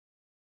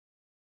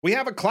We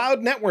have a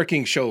cloud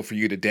networking show for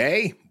you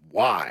today.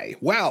 Why?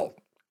 Well,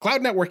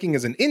 cloud networking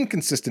is an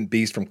inconsistent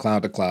beast from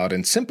cloud to cloud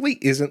and simply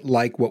isn't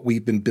like what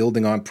we've been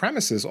building on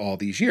premises all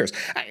these years.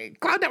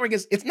 Cloud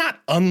networking it's not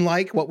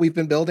unlike what we've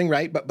been building,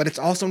 right? But it's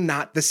also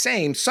not the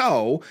same.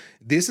 So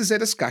this is a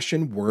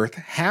discussion worth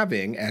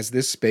having as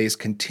this space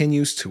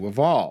continues to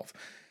evolve.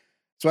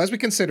 So as we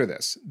consider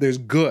this, there's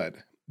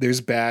good,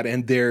 there's bad,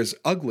 and there's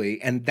ugly,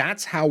 and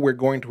that's how we're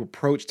going to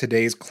approach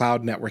today's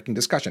cloud networking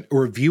discussion. A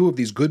review of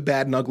these good,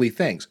 bad, and ugly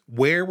things,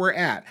 where we're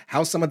at,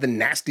 how some of the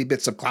nasty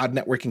bits of cloud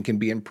networking can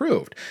be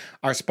improved.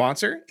 Our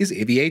sponsor is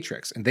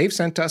Aviatrix, and they've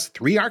sent us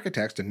 3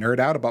 architects to nerd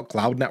out about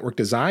cloud network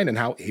design and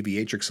how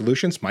Aviatrix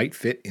solutions might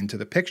fit into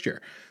the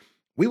picture.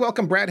 We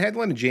welcome Brad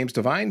Hedlund and James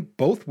Devine,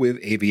 both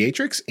with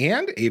Aviatrix,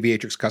 and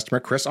Aviatrix customer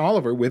Chris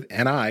Oliver with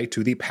NI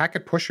to the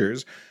Packet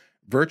Pushers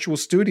virtual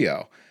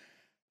studio.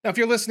 Now, if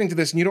you're listening to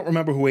this and you don't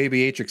remember who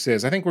Aviatrix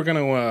is, I think we're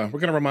going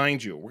to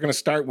remind you. We're going to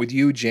start with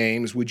you,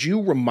 James. Would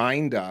you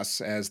remind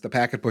us, as the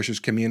Packet Pushers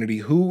community,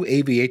 who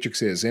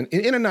Aviatrix is?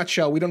 In a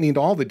nutshell, we don't need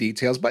all the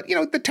details, but the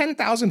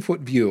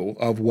 10,000-foot view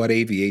of what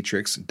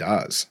Aviatrix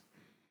does.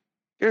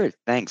 Sure,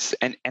 thanks.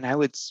 And I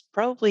would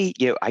probably,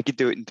 I could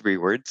do it in 3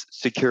 words: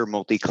 secure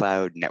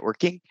multi-cloud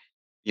networking.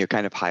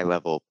 Kind of high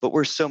level, but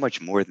we're so much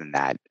more than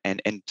that.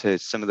 And to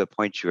some of the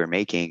points you were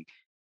making,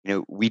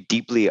 we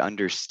deeply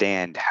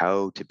understand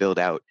how to build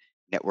out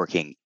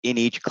networking in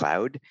each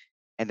cloud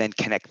and then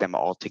connect them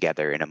all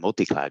together in a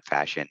multi-cloud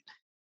fashion.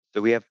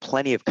 So we have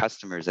plenty of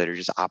customers that are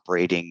just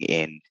operating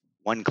in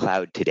one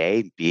cloud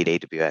today, be it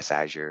AWS,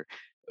 Azure,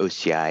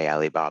 OCI,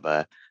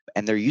 Alibaba,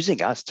 and they're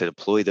using us to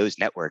deploy those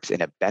networks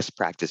in a best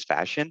practice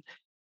fashion.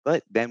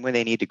 But then when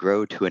they need to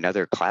grow to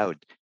another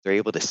cloud, they're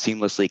able to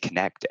seamlessly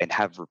connect and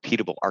have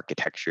repeatable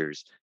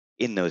architectures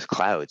in those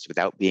clouds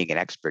without being an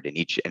expert in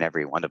each and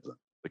every one of them,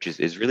 which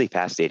is really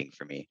fascinating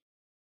for me.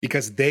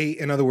 Because they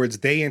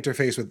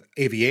interface with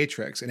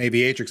Aviatrix, and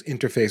Aviatrix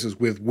interfaces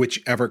with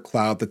whichever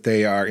cloud that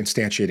they are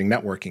instantiating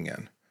networking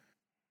in. In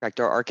fact,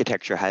 our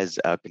architecture has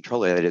a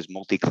controller that is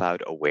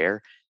multi-cloud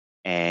aware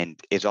and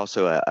is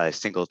also a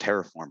single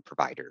Terraform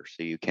provider.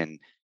 So you can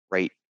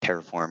write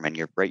Terraform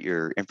and write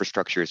your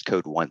infrastructure as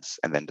code once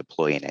and then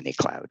deploy in any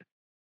cloud.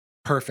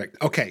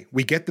 Perfect. Okay,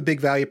 we get the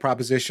big value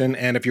proposition.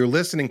 And if you're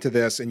listening to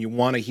this and you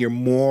want to hear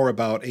more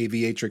about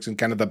Aviatrix and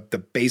kind of the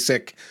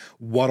basic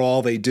what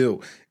all they do,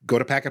 go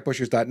to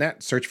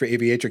packetpushers.net, search for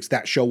Aviatrix.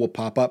 That show will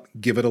pop up.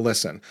 Give it a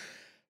listen.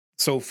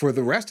 So for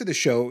the rest of the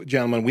show,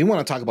 gentlemen, we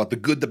want to talk about the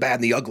good, the bad,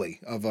 and the ugly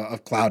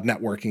of cloud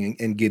networking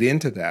and get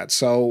into that.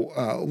 So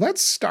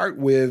let's start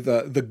with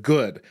the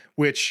good,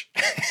 which,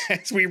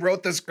 as we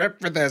wrote the script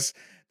for this,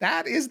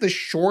 that is the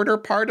shorter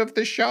part of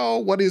the show.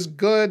 What is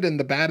good and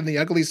the bad and the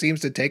ugly seems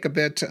to take a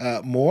bit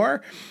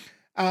more.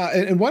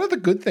 And one of the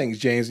good things,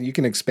 James, and you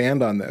can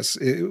expand on this,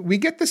 we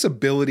get this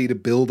ability to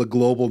build a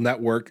global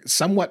network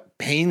somewhat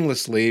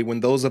painlessly when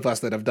those of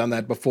us that have done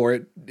that before,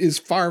 it is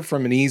far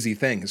from an easy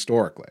thing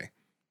historically.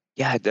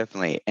 Yeah,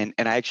 definitely. And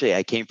I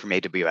came from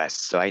AWS,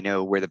 so I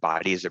know where the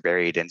bodies are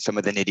buried and some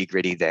of the nitty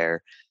gritty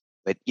there.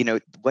 But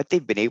what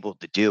they've been able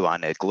to do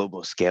on a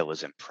global scale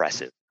is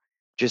impressive.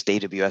 Just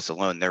AWS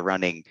alone, they're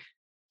running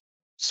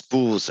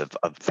spools of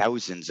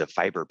thousands of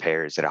fiber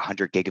pairs at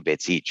 100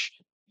 gigabits each.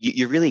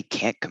 You really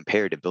can't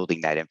compare to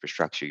building that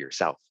infrastructure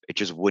yourself. It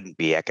just wouldn't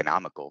be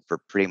economical for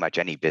pretty much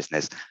any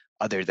business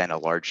other than a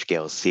large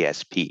scale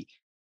CSP.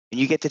 And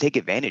you get to take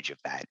advantage of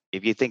that.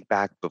 If you think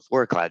back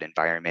before a cloud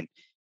environment,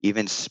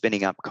 even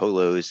spinning up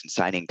colos and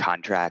signing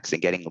contracts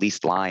and getting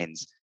leased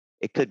lines,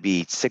 it could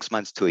be 6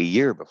 months to a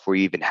year before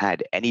you even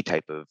had any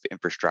type of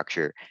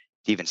infrastructure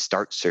to even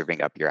start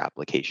serving up your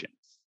application.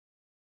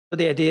 But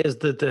the idea is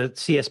that the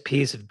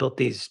CSPs have built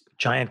these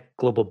giant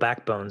global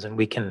backbones, and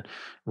we can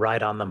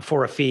ride on them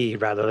for a fee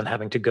rather than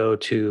having to go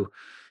to,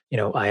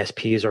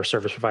 ISPs or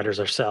service providers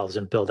ourselves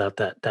and build out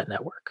that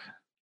network.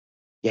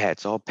 Yeah,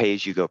 it's all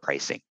pay-as-you-go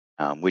pricing,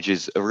 which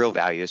is a real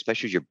value,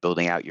 especially as you're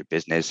building out your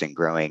business and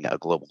growing a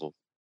global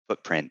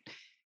footprint.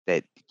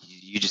 That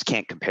you just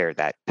can't compare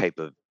that type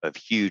of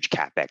huge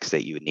capex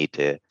that you would need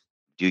to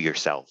do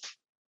yourself.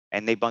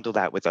 And they bundle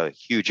that with a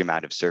huge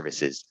amount of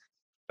services.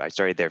 I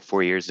started there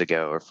 4 years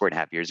ago or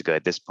 4.5 years ago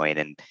at this point,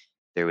 and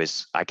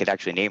I could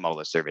actually name all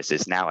the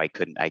services. Now I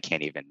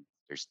can't even.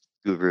 There's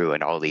Guru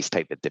and all these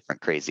type of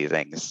different crazy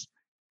things.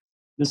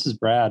 This is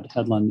Brad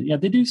Hedlund. Yeah,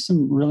 they do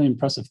some really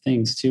impressive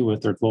things too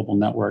with their global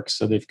network.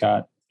 So they've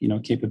got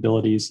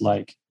capabilities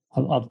like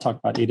I'll talk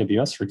about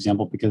AWS, for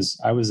example,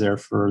 because I was there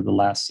for the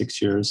last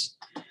 6 years.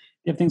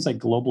 They have things like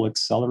Global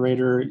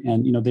Accelerator,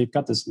 and they've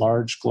got this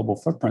large global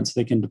footprint, so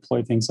they can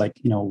deploy things like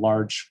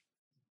large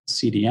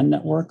CDN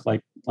network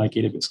like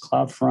AWS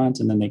CloudFront,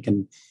 and then they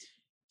can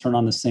turn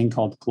on this thing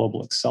called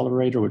Global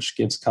Accelerator, which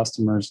gives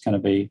customers kind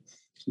of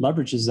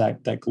leverages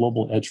that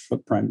global edge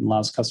footprint and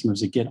allows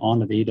customers to get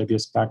onto the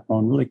AWS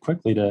backbone really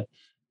quickly to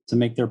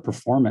make their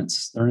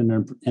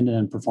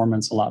end-to-end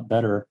performance a lot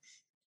better,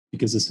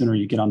 because the sooner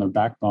you get on their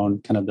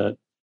backbone, kind of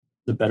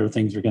the better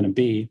things are going to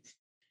be.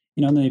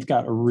 And they've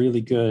got a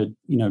really good,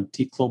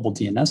 global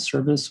DNS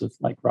service with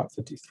like Route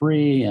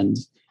 53 and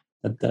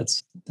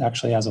that's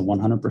actually has a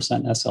 100%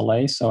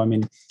 SLA. So, I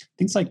mean,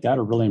 things like that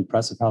are really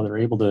impressive how they're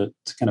able to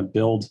kind of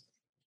build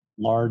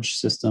large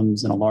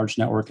systems and a large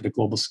network at a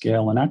global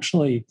scale and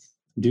actually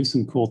do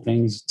some cool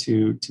things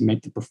to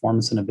make the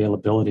performance and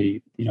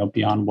availability,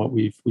 beyond what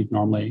we've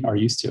normally are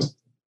used to.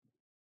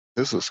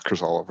 This is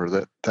Chris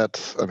Oliver.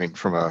 That's I mean,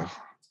 from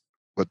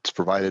what's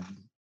provided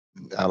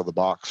out of the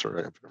box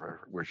or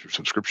with your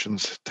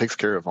subscriptions takes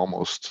care of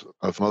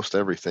most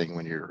everything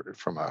when you're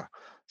from a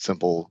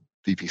simple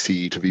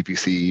VPC to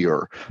VPC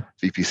or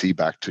VPC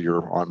back to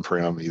your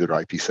on-prem, either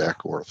IPsec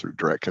or through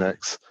direct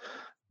connects.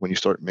 When you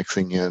start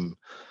mixing in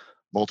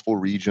multiple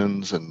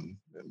regions and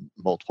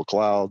multiple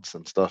clouds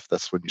and stuff,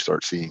 that's when you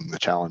start seeing the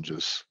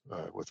challenges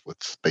with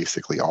what's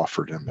basically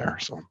offered in there.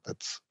 So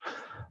that's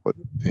what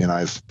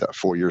is that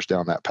 4 years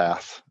down that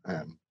path,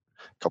 and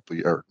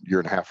year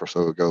and a half or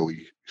so ago,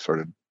 we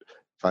started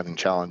finding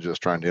challenges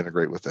trying to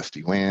integrate with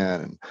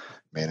SD-WAN and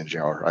manage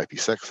our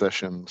IPsec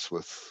sessions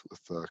with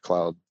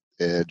Cloud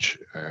Edge,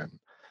 and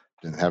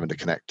then having to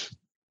connect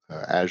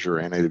Azure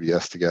and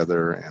AWS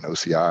together and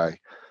OCI.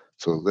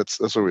 So that's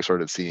where we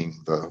started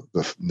seeing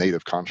the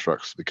native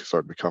constructs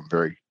start to become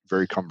very,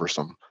 very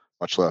cumbersome,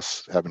 much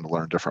less having to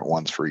learn different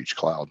ones for each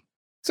cloud.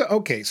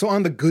 So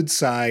on the good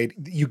side,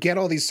 you get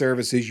all these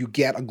services, you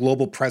get a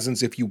global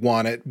presence if you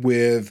want it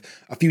with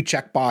a few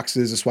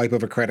checkboxes, a swipe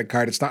of a credit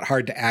card. It's not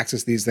hard to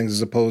access these things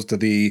as opposed to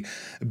the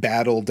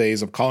bad old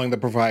days of calling the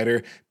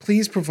provider.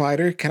 Please,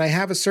 provider, can I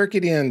have a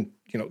circuit in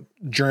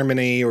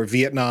Germany or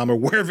Vietnam or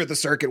wherever the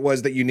circuit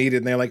was that you needed?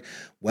 And they're like,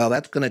 well,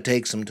 that's going to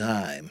take some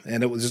time.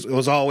 And it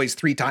was always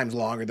 3 times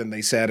longer than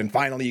they said. And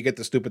finally you get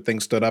the stupid thing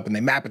stood up and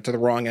they map it to the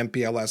wrong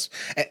MPLS,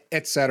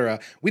 et cetera.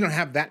 We don't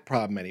have that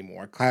problem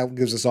anymore. Cloud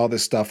gives us all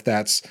this stuff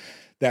that's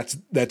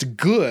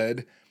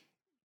good,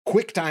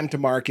 quick time to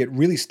market,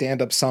 really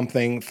stand up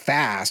something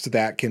fast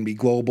that can be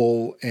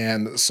global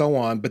and so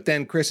on. But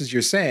then, Chris, as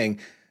you're saying,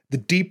 the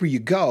deeper you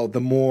go,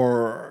 the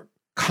more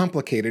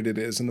complicated it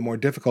is and the more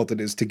difficult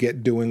it is to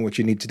get doing what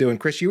you need to do. And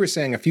Chris, you were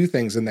saying a few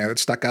things in there that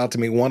stuck out to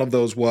me. One of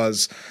those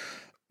was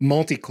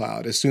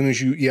multi-cloud. As soon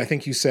as I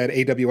think you said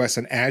AWS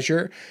and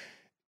Azure,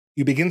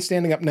 you begin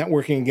standing up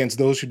networking against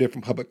those 2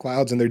 different public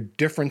clouds, and they're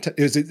different.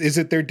 Is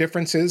it their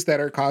differences that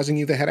are causing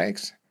you the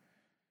headaches?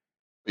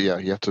 Yeah,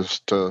 you have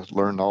to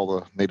learn all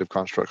the native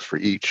constructs for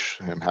each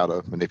and how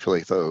to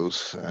manipulate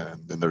those.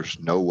 And then there's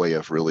no way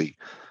of really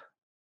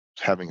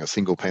having a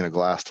single pane of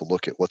glass to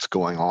look at what's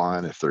going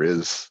on. If there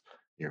is,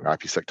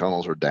 IPsec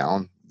tunnels are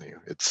down,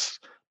 it's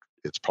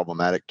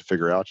problematic to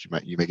figure out.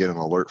 You may get an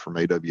alert from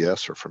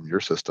AWS or from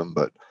your system,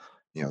 but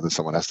then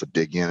someone has to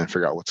dig in and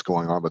figure out what's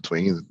going on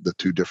between the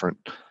 2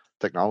 different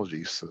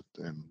technologies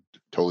and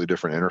totally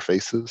different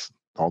interfaces,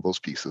 all those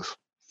pieces.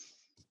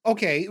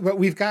 Okay, but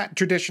we've got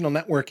traditional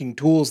networking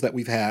tools that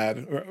we've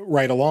had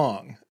right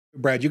along.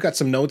 Brad, you got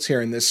some notes here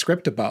in this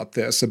script about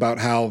this, about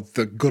how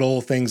the good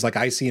old things like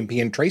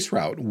ICMP and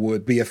traceroute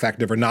would be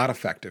effective or not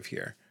effective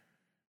here.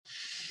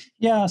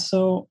 Yeah,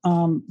 so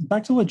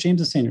back to what James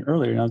was saying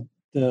earlier,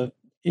 the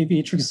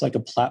Aviatrix is like a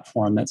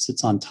platform that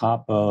sits on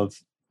top of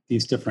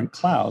these different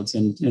clouds.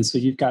 And so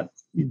you've got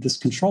this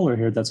controller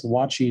here that's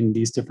watching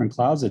these different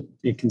clouds.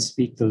 It can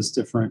speak those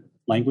different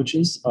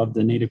languages of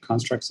the native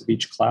constructs of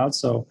each cloud.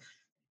 So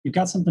you've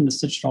got something to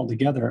stitch it all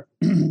together.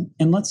 And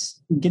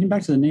getting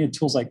back to the native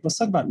tools, let's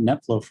talk about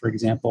NetFlow, for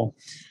example.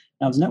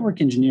 Now, as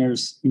network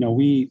engineers,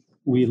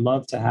 we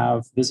love to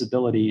have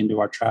visibility into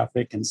our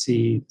traffic and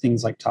see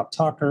things like top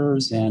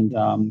talkers and,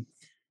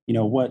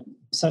 what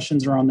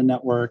sessions are on the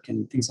network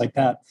and things like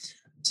that.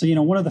 So,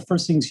 one of the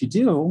first things you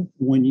do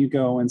when you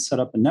go and set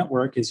up a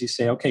network is you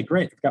say, okay,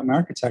 great, I've got my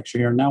architecture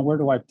here. Now, where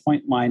do I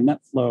point my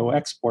NetFlow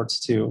exports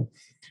to?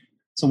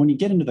 So when you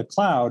get into the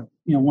cloud,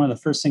 one of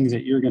the first things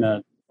that you're going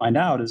to find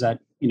out is that,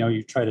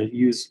 you try to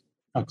use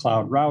a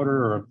cloud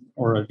router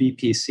or a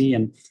VPC,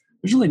 and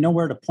there's really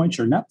nowhere to point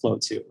your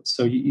NetFlow to.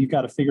 So you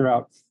got to figure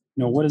out,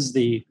 what is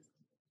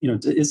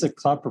is a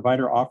cloud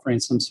provider offering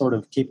some sort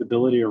of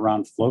capability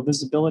around flow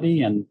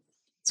visibility? And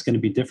it's going to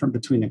be different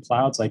between the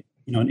clouds. Like,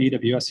 in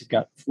AWS, you've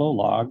got flow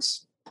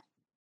logs,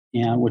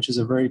 and which is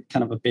a very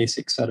kind of a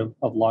basic set of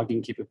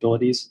logging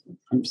capabilities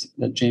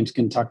that James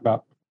can talk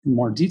about in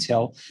more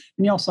detail.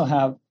 And you also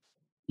have,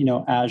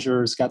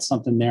 Azure's got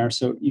something there.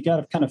 So you got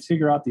to kind of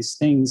figure out these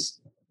things,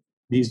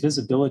 these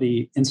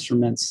visibility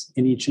instruments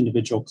in each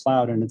individual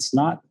cloud. And it's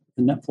not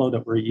the NetFlow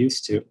that we're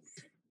used to.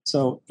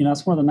 So,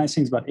 that's one of the nice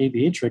things about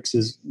Aviatrix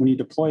is when you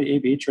deploy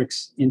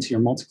Aviatrix into your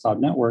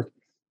multi-cloud network,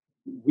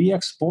 we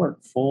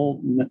export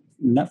full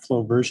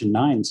NetFlow version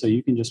 9. So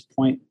you can just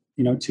point,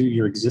 to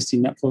your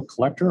existing NetFlow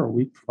collector, or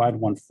we provide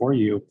one for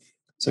you.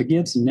 So it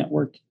gives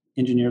network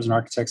engineers and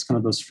architects kind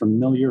of those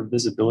familiar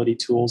visibility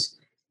tools,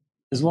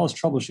 as well as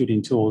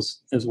troubleshooting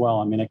tools as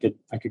well. I mean,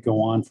 I could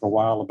go on for a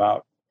while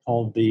about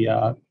all of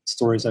the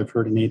stories I've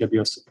heard in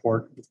AWS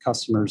support with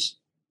customers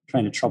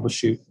trying to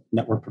troubleshoot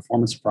network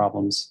performance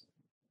problems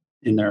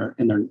in their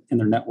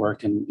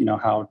network, and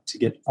how to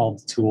get all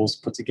the tools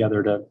put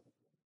together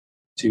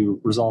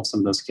to resolve some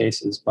of those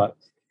cases. But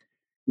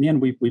in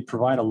the end, we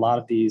provide a lot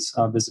of these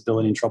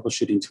visibility and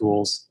troubleshooting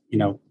tools,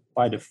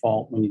 by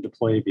default when you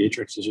deploy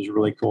Aviatrix, which is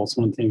really cool. It's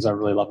one of the things I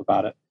really love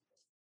about it.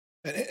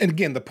 And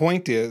again, the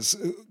point is,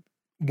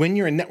 when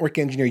you're a network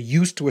engineer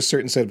used to a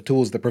certain set of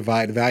tools that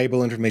provide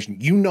valuable information,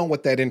 you know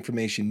what that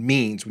information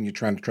means when you're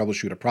trying to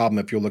troubleshoot a problem.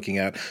 If you're looking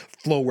at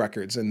flow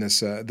records in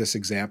this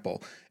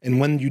example,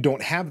 and when you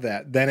don't have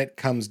that, then it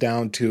comes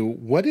down to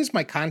what is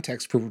my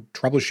context for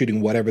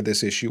troubleshooting whatever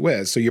this issue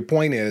is. So your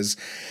point is,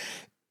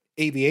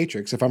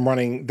 Aviatrix, if I'm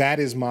running, that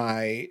is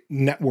my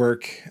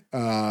network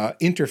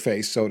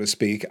interface, so to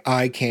speak.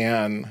 I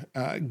can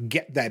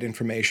get that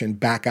information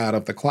back out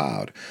of the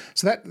cloud.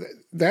 So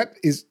that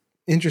is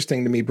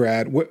interesting to me,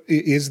 Brad.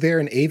 Is there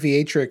an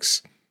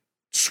Aviatrix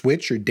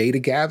switch or data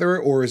gatherer,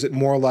 or is it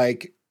more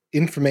like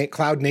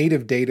cloud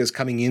native data is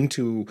coming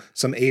into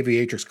some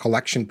Aviatrix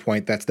collection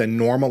point that's then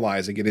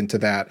normalizing it into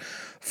that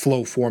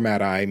flow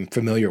format I'm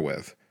familiar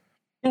with?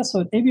 Yeah,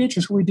 so at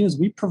Aviatrix, what we do is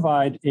we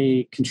provide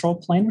a control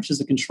plane, which is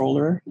a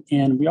controller,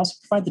 and we also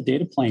provide the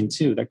data plane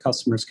too that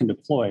customers can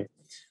deploy.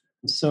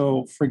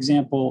 So, for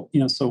example,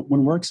 so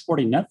when we're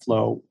exporting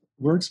NetFlow,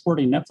 we're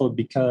exporting NetFlow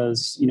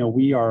because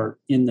we are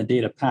in the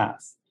data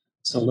path.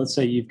 So let's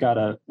say you've got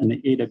an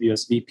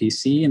AWS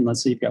VPC, and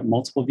let's say you've got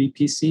multiple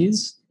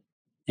VPCs,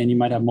 and you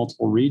might have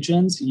multiple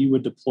regions. You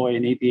would deploy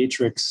an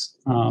Aviatrix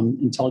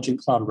intelligent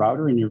cloud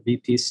router in your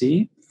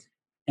VPC,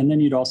 and then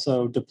you'd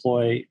also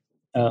deploy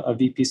a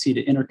VPC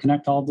to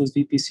interconnect all of those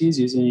VPCs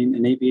using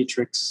an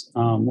Aviatrix,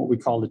 what we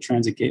call the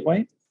transit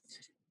gateway.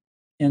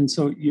 And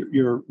so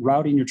you're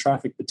routing your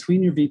traffic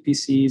between your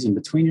VPCs and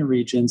between your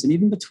regions and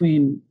even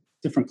between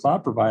different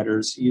cloud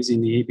providers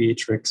using the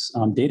Aviatrix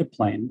data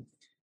plane.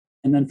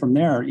 And then from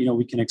there,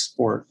 we can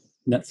export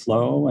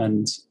NetFlow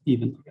and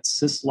even a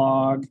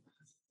syslog.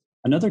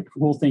 Another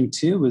cool thing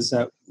too is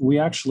that we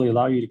actually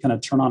allow you to kind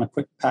of turn on a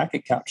quick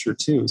packet capture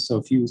too. So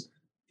if you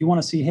want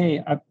to see,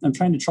 hey, I'm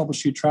trying to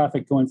troubleshoot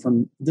traffic going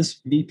from this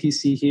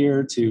VPC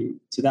here to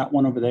that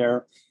one over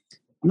there.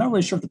 I'm not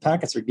really sure if the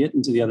packets are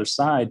getting to the other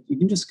side. You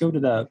can just go to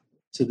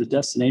the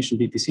destination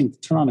VPC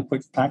and turn on a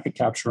quick packet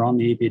capture on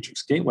the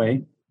Aviatrix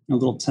gateway, a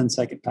little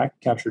 10-second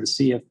packet capture to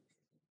see if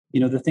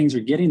the things are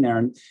getting there.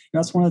 And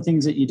that's one of the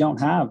things that you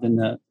don't have in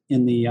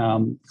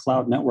the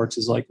cloud networks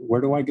is like,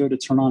 where do I go to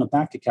turn on a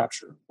packet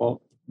capture?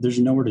 Well, there's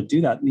nowhere to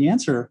do that. And the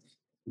answer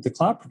the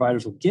cloud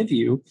providers will give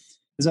you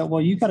is that,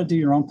 well, you got to do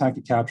your own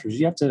packet captures.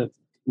 You have to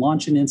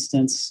launch an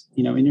instance,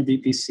 in your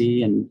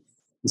VPC and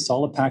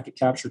install a packet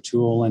capture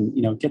tool and,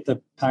 get the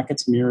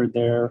packets mirrored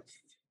there.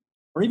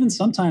 Or even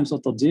sometimes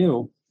what they'll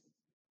do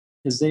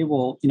is they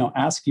will,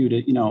 ask you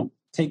to,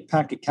 take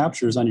packet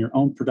captures on your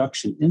own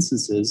production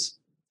instances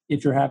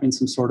if you're having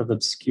some sort of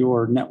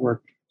obscure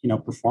network,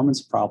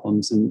 performance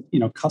problems. And,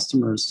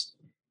 customers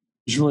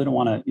really don't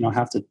want to,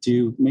 have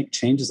to make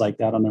changes like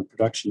that on their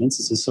production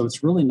instances. So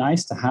it's really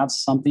nice to have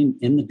something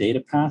in the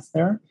data path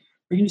there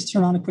where you can just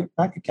turn on a quick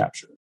packet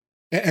capture.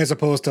 As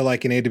opposed to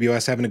like in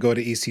AWS having to go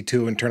to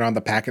EC2 and turn on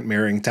the packet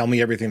mirroring, tell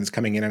me everything that's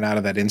coming in and out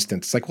of that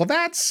instance. It's like, well,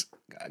 that's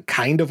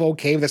kind of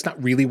okay. That's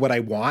not really what I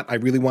want. I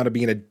really want to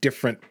be in a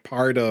different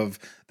part of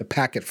the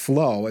packet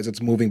flow as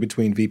it's moving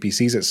between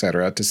VPCs, et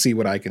cetera, to see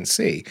what I can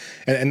see.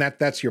 And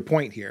that's your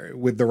point here.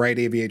 With the right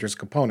Aviatrix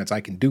components,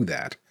 I can do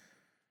that.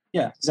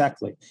 Yeah,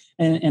 exactly.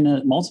 And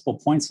at multiple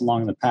points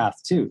along the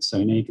path too. So,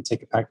 you can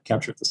take a packet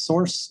capture at the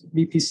source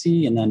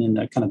VPC and then in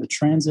the kind of the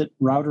transit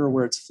router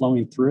where it's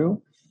flowing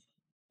through.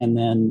 And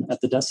then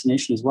at the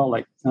destination as well.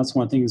 Like that's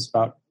one of the things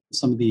about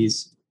some of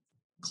these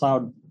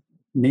cloud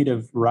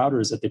native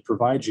routers that they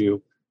provide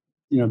you,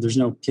 there's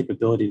no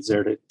capabilities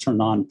there to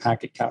turn on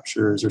packet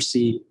captures or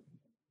see,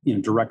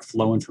 direct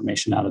flow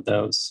information out of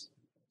those.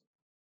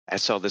 I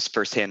saw this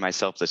firsthand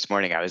myself this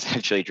morning. I was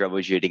actually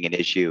troubleshooting an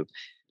issue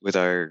with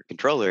our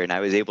controller, and I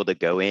was able to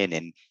go in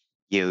and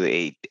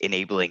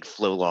enabling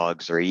flow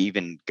logs or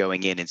even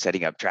going in and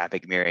setting up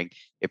traffic mirroring.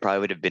 It probably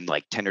would have been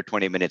like 10 or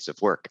 20 minutes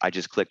of work. I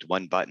just clicked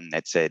one button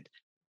that said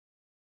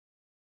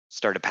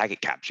start a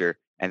packet capture,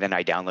 and then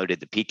I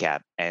downloaded the PCAP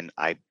and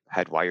I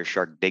had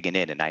Wireshark digging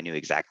in, and I knew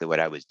exactly what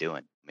I was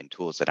doing in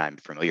tools that I'm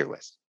familiar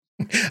with.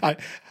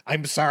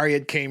 I'm sorry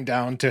it came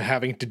down to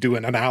having to do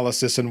an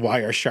analysis in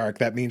Wireshark.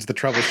 That means the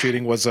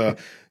troubleshooting was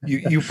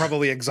you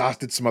probably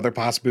exhausted some other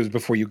possibilities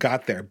before you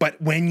got there.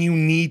 But when you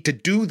need to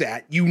do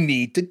that, you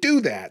need to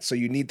do that. So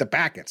you need the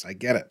packets. I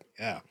get it.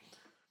 Yeah.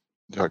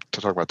 To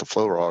talk about the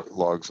flow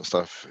logs and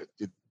stuff,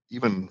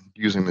 even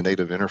using the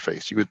native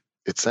interface,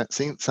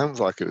 sounds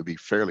like it would be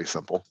fairly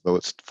simple, though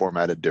it's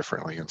formatted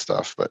differently and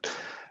stuff. But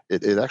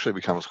it actually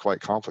becomes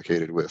quite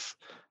complicated with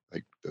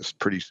like it's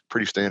pretty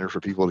standard for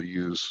people to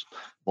use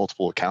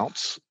multiple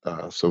accounts.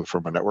 So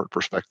from a network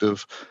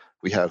perspective,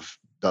 we have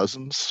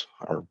dozens,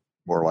 or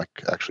more like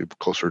actually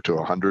closer to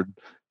 100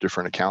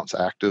 different accounts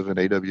active in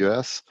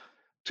AWS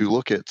to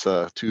look at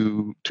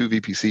two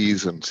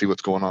VPCs and see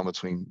what's going on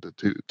between the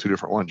two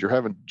different ones. You're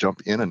having to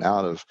jump in and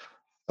out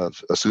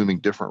of assuming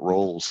different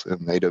roles in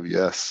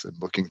AWS and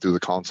looking through the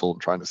console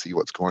and trying to see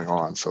what's going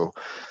on. So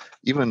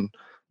even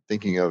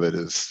thinking of it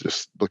as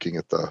just looking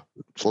at the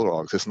flow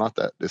logs. It's not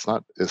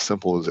as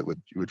simple as you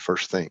would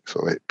first think.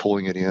 So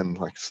pulling it in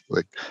like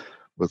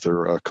with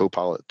their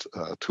Copilot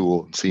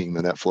tool and seeing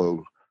the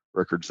NetFlow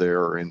records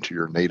there or into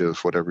your native,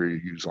 whatever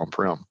you use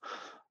on-prem,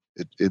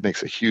 it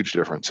makes a huge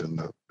difference in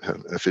the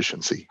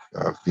efficiency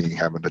of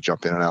having to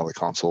jump in and out of the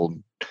console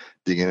and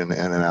dig in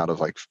and out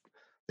of I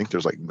think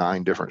there's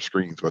 9 different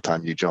screens by the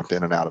time you jump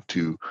in and out of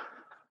two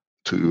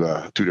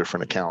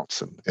different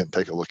accounts and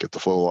take a look at the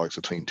flow logs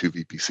between 2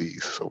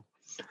 VPCs. So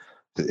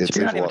it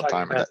saves a lot of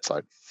time on that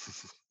side.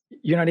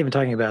 You're not even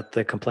talking about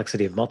the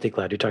complexity of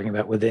multi-cloud. You're talking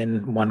about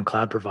within one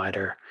cloud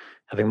provider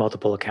having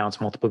multiple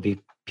accounts, multiple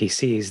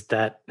VPCs.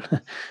 That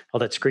all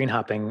that screen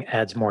hopping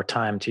adds more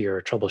time to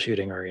your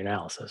troubleshooting or your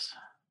analysis.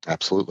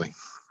 Absolutely.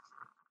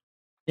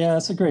 Yeah,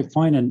 that's a great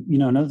point. And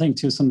another thing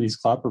too, some of these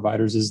cloud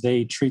providers is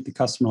they treat the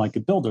customer like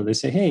a builder. They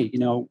say, hey,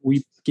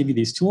 we give you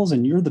these tools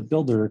and you're the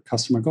builder,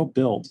 customer, go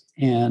build.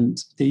 And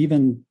they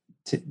even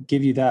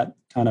give you that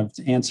kind of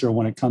answer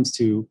when it comes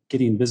to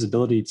getting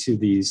visibility to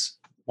these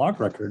log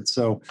records.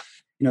 So,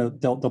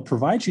 they'll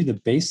provide you the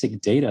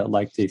basic data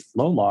like the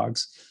flow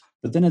logs,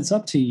 but then it's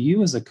up to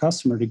you as a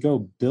customer to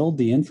go build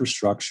the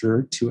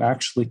infrastructure to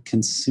actually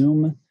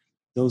consume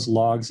those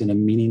logs in a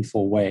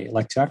meaningful way,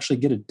 like to actually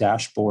get a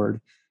dashboard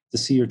to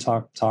see your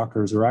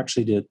talkers, or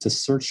actually to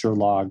search your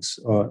logs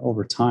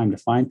over time to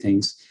find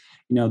things.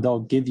 They'll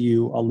give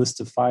you a list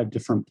of 5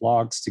 different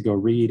blogs to go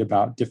read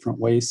about different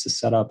ways to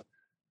set up,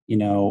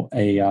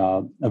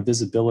 a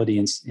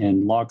visibility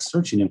and log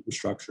searching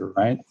infrastructure,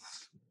 right?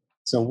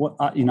 So what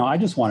I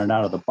just want it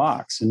out of the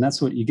box, and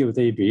that's what you get with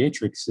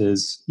Aviatrix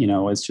is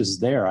it's just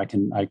there. I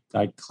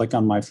click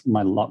on my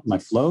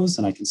flows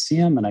and I can see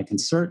them and I can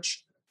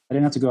search. I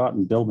didn't have to go out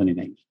and build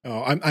anything.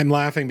 Oh, I'm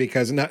laughing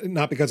because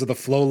not because of the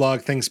flow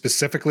log thing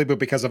specifically, but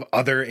because of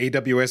other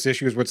AWS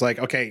issues where it's like,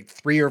 okay,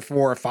 3 or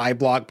 4 or 5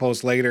 blog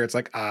posts later, it's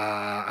like,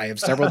 I have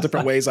several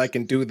different ways I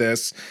can do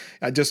this.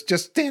 Just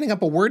standing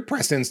up a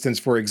WordPress instance,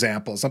 for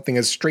example, something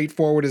as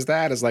straightforward as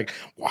that is like,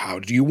 well, how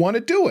do you want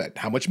to do it?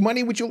 How much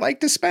money would you like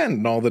to spend?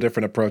 And all the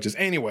different approaches.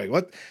 Anyway,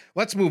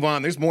 let's move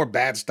on. There's more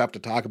bad stuff to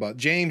talk about.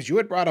 James, you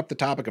had brought up the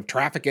topic of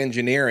traffic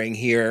engineering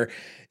here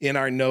in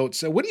our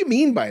notes. What do you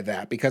mean by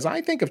that? Because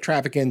I think of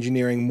traffic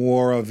engineering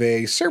more of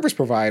a service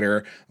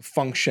provider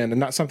function and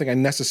not something I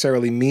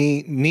necessarily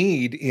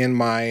need in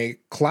my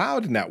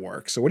cloud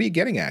network. So what are you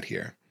getting at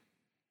here?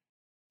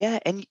 Yeah,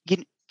 and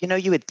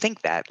you would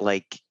think that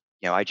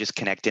I just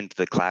connect into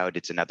the cloud,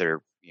 it's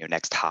another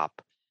next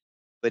hop.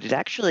 But it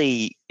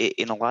actually,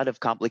 in a lot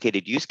of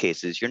complicated use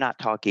cases, you're not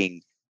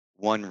talking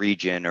one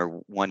region or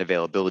one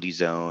availability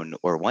zone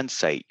or one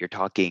site. You're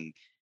talking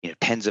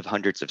tens of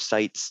hundreds of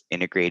sites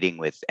integrating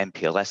with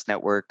MPLS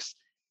networks.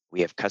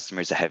 We have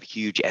customers that have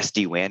huge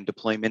SD-WAN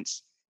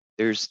deployments.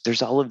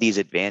 There's all of these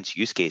advanced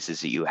use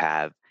cases that you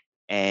have,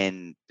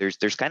 and there's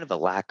kind of a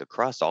lack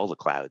across all the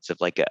clouds of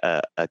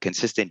a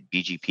consistent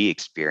BGP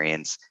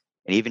experience,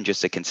 and even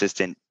just a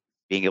consistent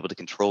being able to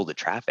control the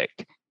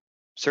traffic.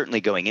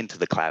 Certainly, going into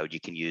the cloud,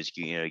 you can use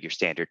your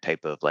standard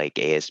type of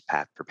AS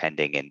path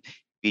prepending and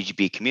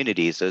BGP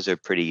communities. Those are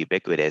pretty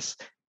ubiquitous.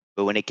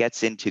 But when it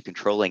gets into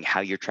controlling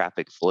how your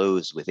traffic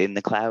flows within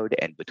the cloud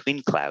and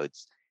between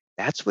clouds,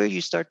 that's where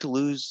you start to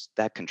lose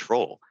that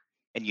control.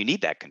 And you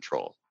need that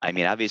control. I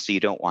mean, obviously, you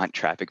don't want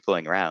traffic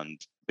flowing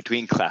around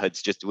between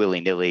clouds just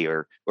willy-nilly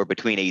or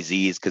between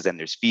AZs, because then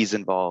there's fees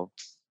involved.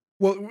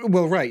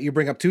 Well, right. You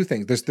bring up 2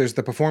 things. There's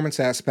the performance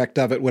aspect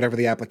of it, whatever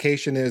the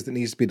application is that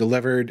needs to be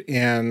delivered,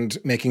 and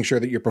making sure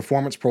that your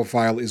performance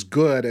profile is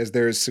good as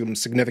there's some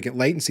significant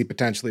latency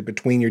potentially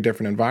between your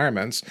different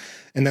environments.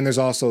 And then there's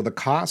also the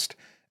cost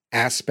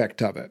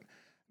aspect of it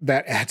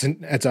that adds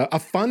a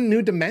fun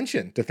new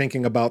dimension to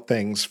thinking about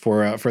things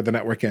for the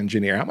network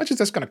engineer. How much is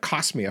this going to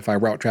cost me if I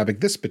route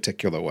traffic this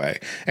particular way?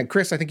 And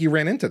Chris, I think you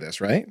ran into this,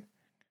 right?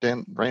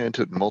 Dan ran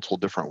into it in multiple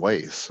different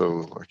ways.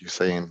 So like you're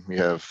saying, we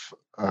have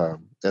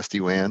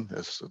SD-WAN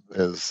as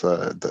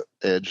the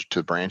edge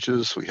to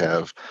branches. We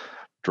have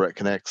direct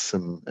connects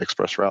and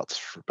express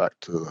routes back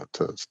to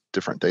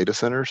different data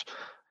centers.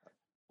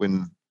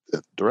 When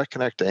the direct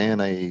connect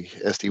and a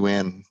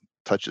SD-WAN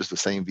touches the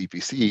same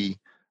VPC,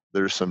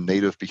 there's some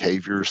native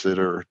behaviors that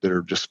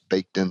are just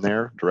baked in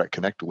there. Direct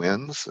connect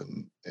wins,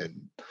 and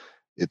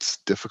it's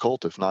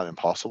difficult, if not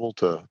impossible,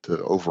 to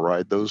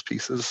override those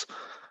pieces.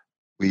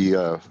 We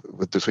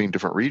between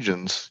different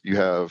regions, you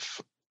have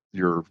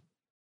your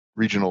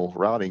regional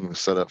routing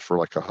set up for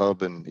a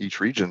hub in each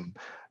region.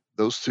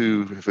 Those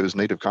 2, if it was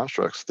native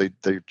constructs, they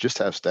just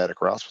have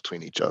static routes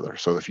between each other.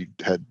 So if you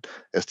had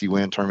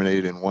SD-WAN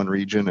terminated in one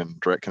region and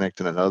direct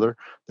connect in another,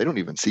 they don't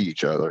even see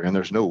each other, and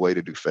there's no way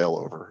to do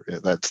failover.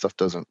 That stuff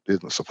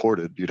isn't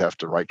supported. You'd have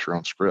to write your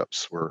own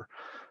scripts. Where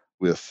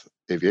with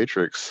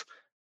Aviatrix,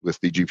 with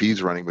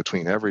BGPs running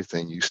between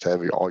everything, you used to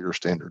have all your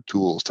standard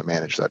tools to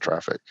manage that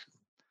traffic.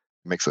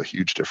 It makes a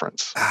huge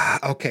difference.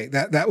 Okay,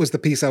 that was the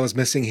piece I was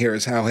missing here,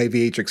 is how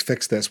Aviatrix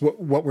fixed this.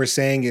 What we're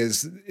saying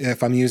is,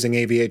 if I'm using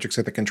Aviatrix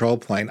at the control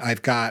plane,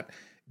 I've got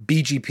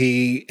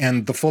BGP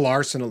and the full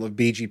arsenal of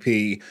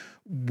BGP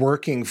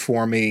working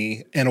for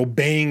me and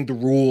obeying the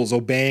rules,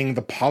 obeying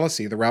the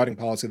policy, the routing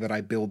policy that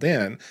I build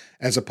in,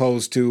 as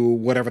opposed to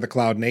whatever the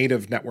cloud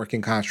native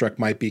networking construct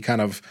might be,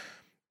 kind of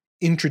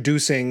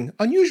introducing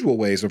unusual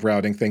ways of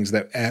routing things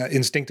that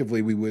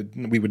instinctively we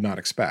would not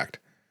expect.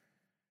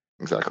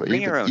 Exactly.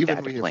 Bring your own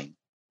data plane.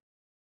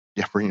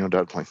 Yeah, bring your own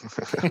data plane.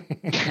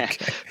 Okay.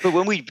 But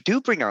when we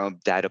do bring our own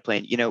data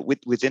plane,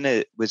 within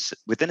a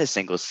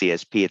single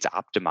CSP, it's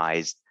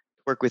optimized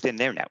to work within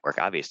their network.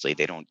 Obviously,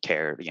 they don't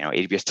care.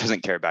 AWS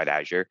doesn't care about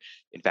Azure.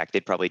 In fact,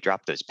 they'd probably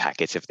drop those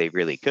packets if they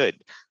really could.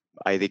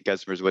 I think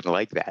customers wouldn't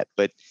like that.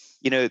 But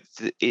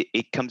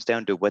it comes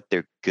down to what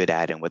they're good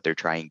at and what they're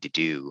trying to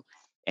do.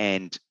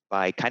 And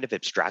by kind of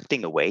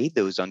abstracting away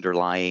those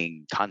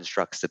underlying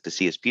constructs that the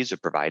CSPs are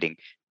providing,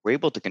 we're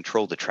able to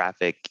control the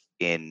traffic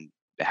in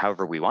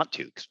however we want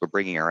to, because we're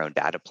bringing our own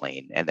data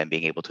plane and then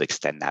being able to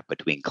extend that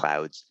between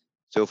clouds.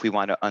 So if we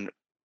want to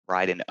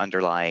ride an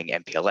underlying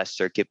MPLS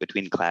circuit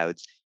between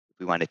clouds, if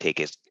we want to take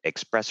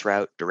express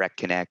route, direct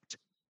connect,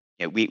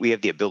 we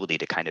have the ability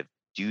to kind of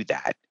do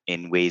that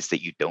in ways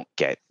that you don't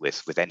get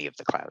with any of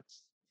the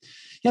clouds.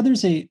 Yeah,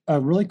 there's a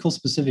really cool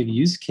specific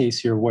use case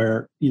here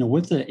where,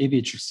 with the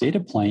Aviatrix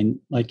data plane,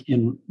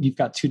 you've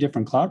got two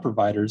different cloud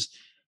providers.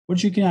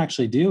 What you can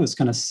actually do is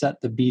kind of set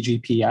the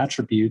BGP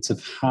attributes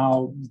of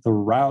how the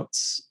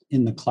routes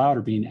in the cloud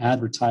are being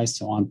advertised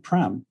to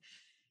on-prem.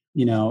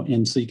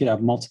 And so you could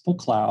have multiple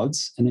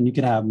clouds, and then you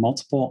could have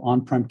multiple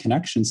on-prem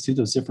connections to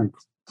those different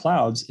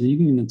clouds, and you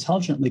can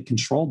intelligently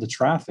control the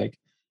traffic,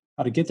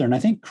 how to get there. And I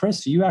think,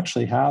 Chris, you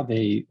actually have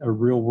a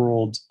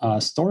real-world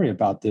story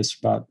about this.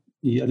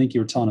 I think you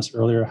were telling us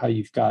earlier how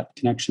you've got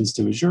connections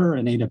to Azure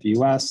and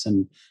AWS,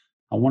 and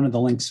one of the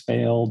links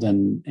failed,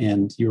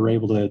 and you were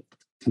able to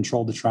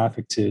control the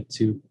traffic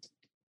to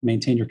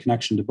maintain your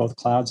connection to both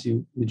clouds.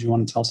 Did you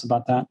want to tell us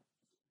about that?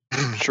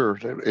 Sure.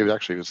 It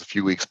actually was a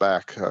few weeks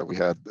back. We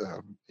had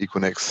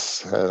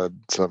Equinix had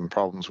some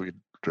problems. We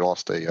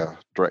lost a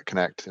direct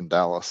connect in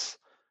Dallas,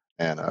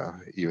 and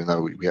even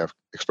though we have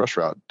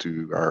ExpressRoute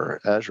to our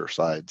Azure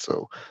side,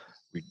 so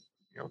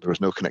there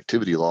was no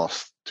connectivity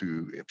loss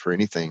for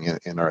anything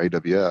in our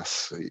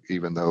AWS,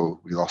 even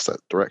though we lost that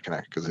direct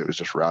connect because it was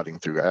just routing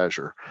through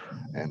Azure,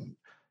 and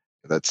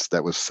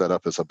that was set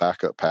up as a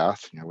backup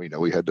path. We know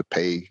we had to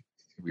pay.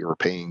 We were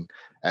paying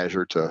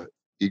Azure to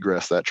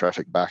egress that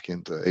traffic back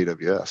into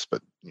AWS,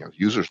 but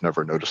users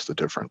never noticed the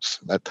difference.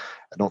 That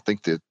I don't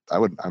think that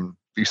I'm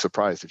be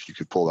surprised if you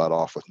could pull that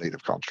off with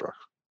native construct.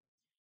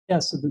 Yeah.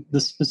 So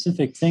the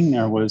specific thing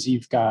there was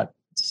you've got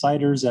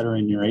CIDRs that are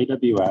in your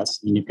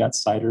AWS, and you've got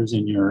CIDRs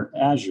in your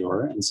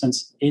Azure. And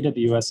since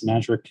AWS and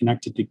Azure are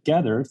connected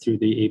together through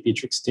the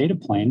Aviatrix data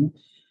plane,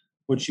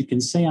 what you can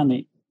say on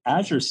the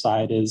Azure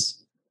side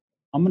is,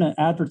 I'm going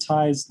to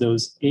advertise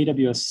those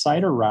AWS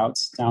CIDR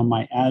routes down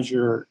my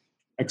Azure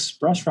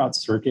Express Route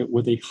circuit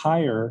with a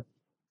higher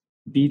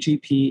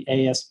BGP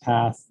AS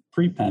path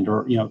prepend,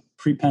 or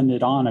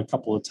prepended on a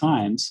couple of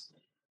times,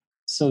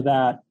 so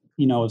that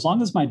as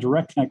long as my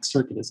direct connect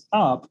circuit is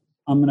up,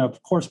 I'm going to,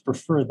 of course,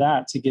 prefer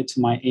that to get to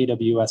my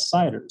AWS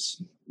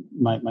CIDRs,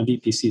 my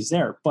VPCs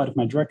there. But if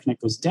my direct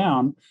connect goes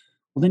down,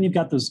 well, then you've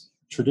got those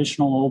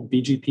traditional old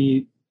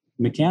BGP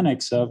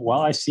mechanics of,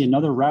 well, I see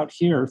another route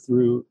here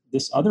through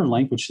this other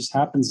link, which just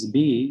happens to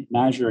be an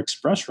Azure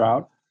Express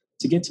route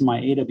to get to my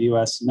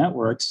AWS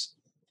networks,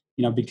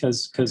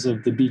 because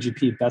of the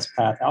BGP best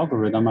path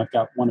algorithm. I've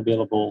got one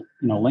available,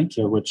 link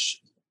here,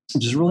 which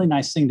is a really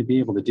nice thing to be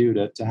able to do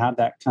to have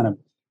that kind of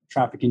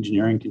traffic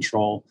engineering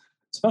control,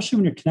 especially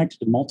when you're connected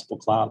to multiple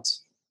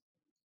clouds.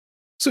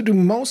 So do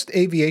most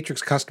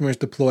Aviatrix customers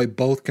deploy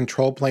both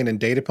control plane and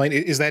data plane?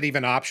 Is that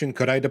even an option?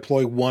 Could I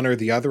deploy one or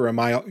the other? Or am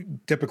I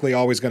typically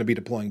always going to be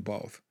deploying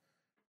both?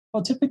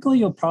 Well, typically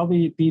you'll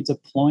probably be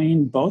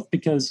deploying both,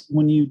 because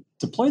when you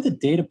deploy the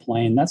data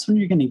plane, that's when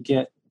you're going to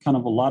get kind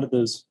of a lot of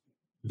those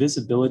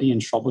visibility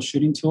and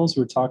troubleshooting tools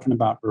we were talking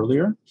about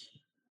earlier.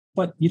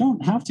 But you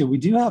don't have to. We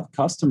do have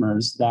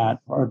customers that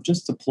have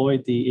just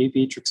deployed the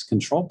Aviatrix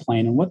control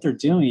plane, and what they're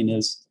doing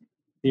is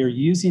they're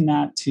using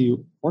that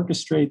to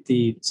orchestrate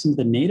some of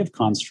the native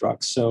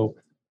constructs. So,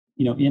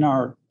 in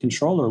our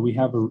controller, we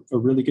have a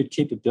really good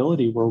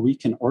capability where we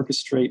can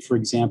orchestrate, for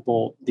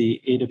example,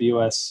 the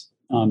AWS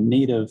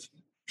native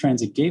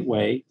transit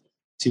gateway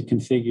to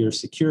configure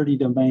security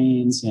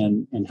domains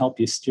and help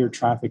you steer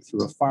traffic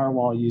through a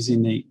firewall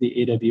using the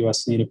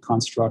AWS native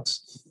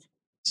constructs.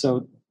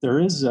 So there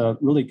is a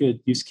really good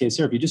use case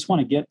there. If you just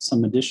want to get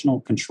some additional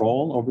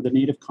control over the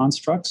native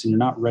constructs and you're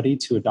not ready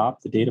to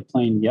adopt the data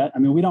plane yet,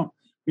 we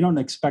don't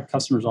expect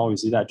customers to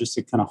always do that, just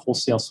to kind of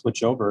wholesale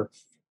switch over.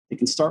 They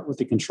can start with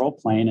the control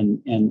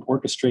plane and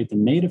orchestrate the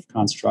native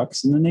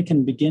constructs, and then they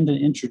can begin to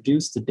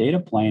introduce the data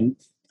plane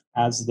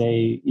as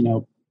they,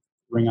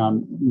 bring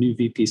on new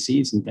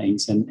VPCs and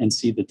things and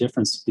see the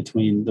difference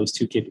between those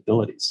two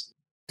capabilities.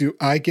 Do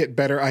I get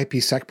better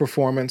IPsec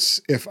performance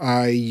if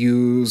I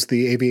use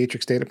the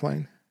Aviatrix data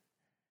plane?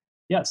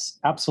 Yes,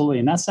 absolutely.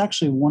 And that's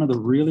actually one of the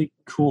really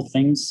cool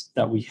things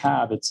that we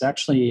have. It's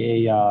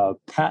actually a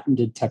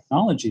patented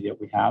technology that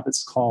we have.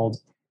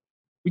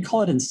 We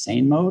call it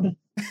insane mode.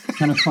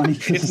 Kind of funny.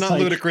 It's not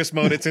like, ludicrous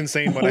mode, it's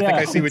insane mode. I think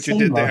I see what you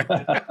did there.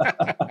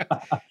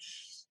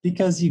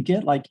 Because you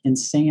get like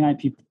insane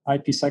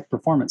IPsec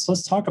performance.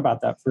 Let's talk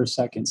about that for a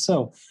second.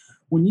 So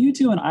when you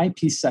do an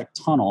IPsec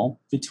tunnel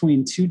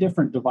between two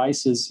different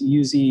devices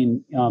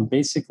using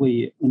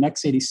basically an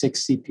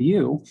x86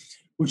 CPU,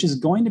 which is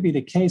going to be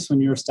the case when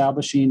you're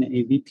establishing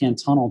a VPN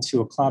tunnel to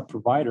a cloud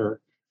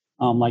provider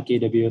like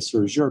AWS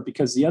or Azure,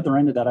 because the other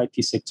end of that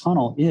IPsec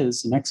tunnel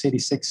is an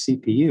x86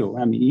 CPU.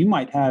 I mean, you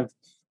might have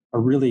a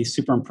really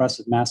super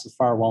impressive massive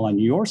firewall on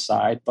your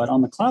side, but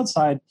on the cloud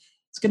side,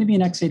 it's going to be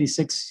an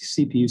x86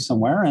 CPU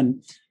somewhere,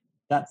 and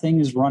that thing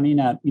is running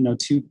at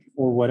 2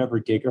 or whatever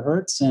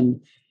gigahertz, and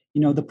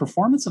the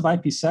performance of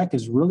IPsec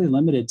is really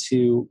limited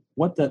to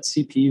what that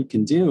CPU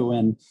can do,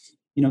 and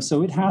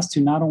so it has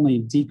to not only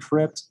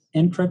encrypt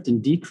and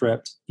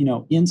decrypt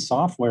in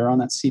software on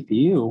that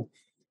CPU,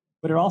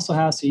 but it also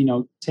has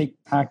to take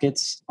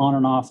packets on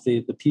and off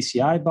the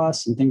PCI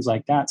bus and things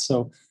like that.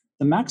 So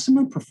the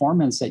maximum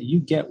performance that you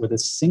get with a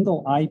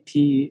single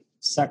IPsec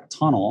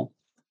tunnel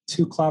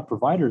to cloud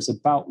providers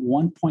about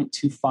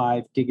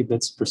 1.25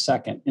 gigabits per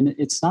second. And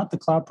it's not the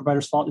cloud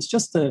provider's fault. It's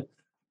just the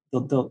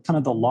kind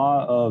of the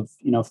law of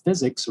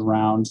physics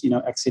around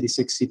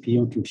x86 CPU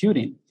and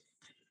computing.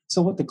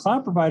 So what the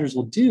cloud providers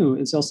will do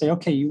is they'll say,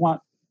 okay, you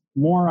want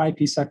more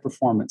IPsec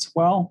performance.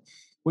 Well,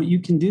 what you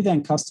can do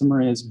then, customer,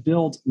 is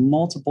build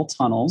multiple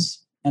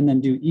tunnels and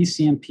then do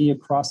ECMP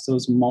across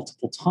those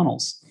multiple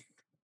tunnels.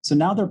 So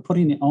now they're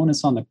putting the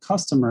onus on the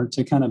customer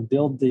to kind of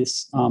build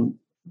this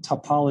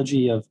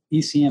topology of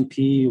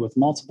ECMP with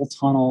multiple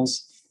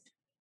tunnels,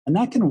 and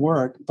that can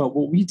work. But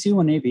what we do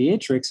in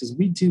Aviatrix is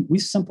we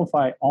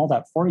simplify all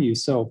that for you.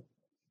 So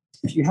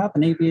if you have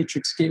an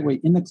Aviatrix gateway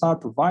in the cloud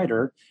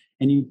provider,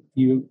 and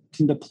you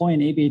can deploy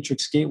an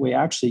Aviatrix gateway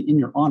actually in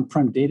your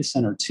on-prem data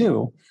center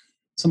too.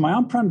 So my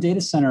on-prem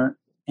data center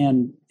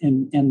and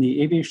the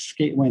Aviatrix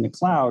gateway in the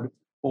cloud,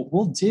 what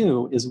we'll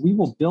do is we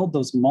will build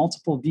those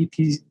multiple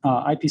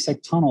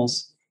IPsec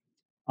tunnels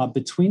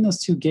between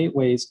those two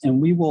gateways,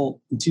 and we will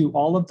do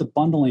all of the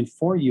bundling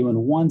for you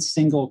in one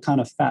single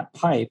kind of fat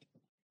pipe.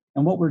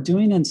 And what we're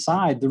doing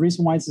inside, the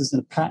reason why this is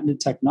a patented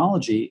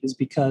technology is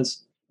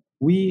because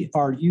we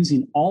are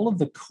using all of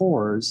the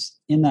cores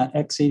in that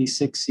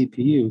x86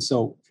 CPU.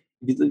 So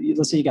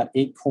let's say you got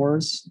 8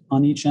 cores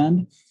on each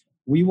end.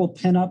 We will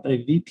pin up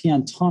a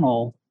VPN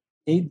tunnel,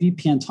 8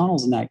 VPN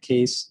tunnels in that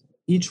case,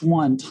 each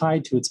one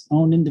tied to its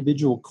own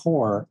individual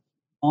core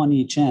on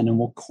each end, and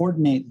we'll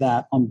coordinate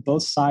that on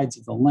both sides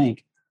of the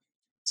link.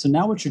 So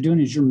now what you're doing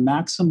is you're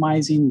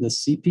maximizing the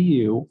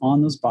CPU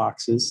on those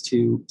boxes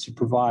to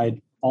provide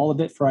all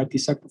of it for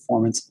IPsec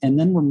performance, and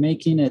then we're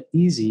making it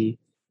easy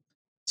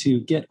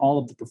to get all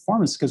of the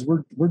performance because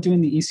we're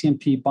doing the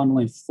ECMP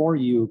bundling for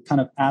you kind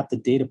of at the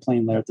data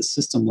plane layer, the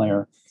system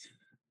layer.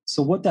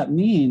 So what that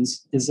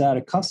means is that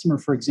a customer,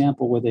 for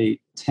example, with a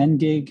 10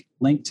 gig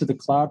link to the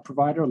cloud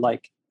provider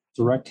like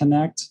Direct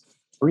Connect,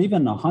 or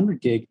even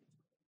 100 gig,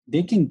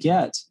 they can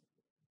get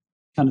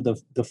kind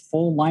of the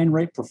full line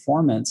rate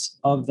performance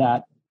of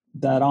that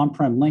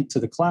on-prem link to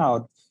the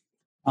cloud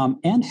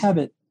and have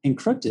it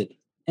encrypted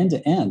end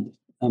to end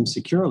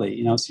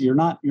securely. So you're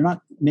not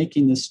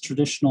making this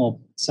traditional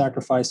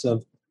sacrifice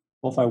of,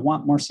 well, if I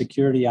want more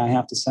security, I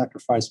have to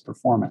sacrifice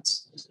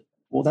performance.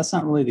 Well, that's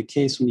not really the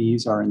case when you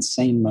use our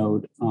insane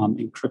mode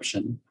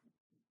encryption.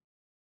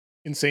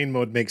 Insane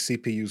mode makes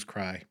CPUs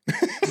cry.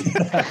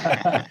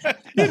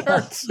 It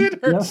hurts. It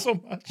hurts so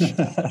much.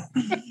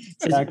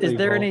 Exactly.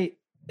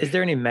 Is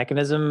there any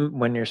mechanism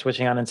when you're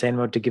switching on insane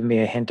mode to give me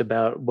a hint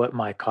about what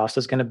my cost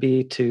is going to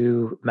be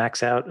to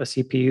max out a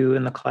CPU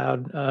in the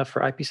cloud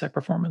for IPsec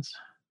performance?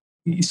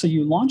 So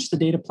you launch the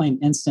data plane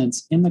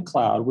instance in the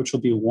cloud, which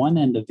will be one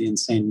end of the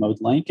insane mode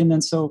link. And then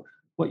so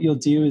what you'll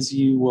do is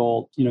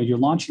you're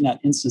launching that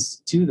instance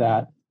to do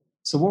that.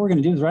 So what we're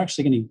going to do is we're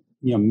actually going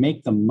to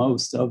make the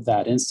most of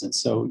that instance.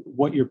 So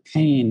what you're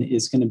paying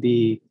is going to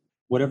be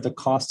whatever the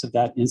cost of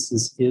that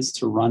instance is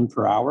to run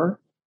per hour.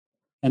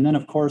 And then,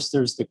 of course,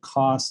 there's the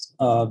cost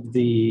of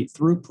the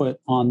throughput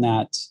on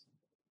that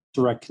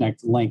Direct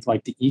Connect link,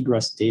 like the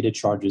egress data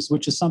charges,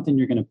 which is something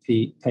you're going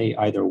to pay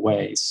either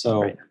way.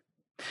 So, right.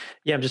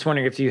 Yeah, I'm just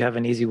wondering if you have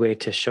an easy way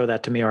to show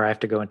that to me, or I have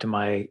to go into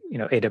my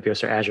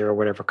AWS or Azure or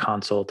whatever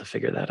console to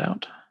figure that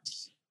out.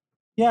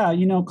 Yeah,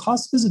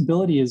 cost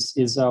visibility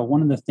is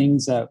one of the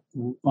things that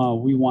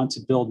we want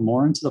to build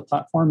more into the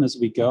platform as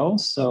we go.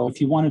 So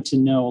if you wanted to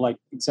know like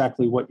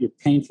exactly what you're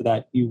paying for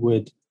that, you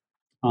would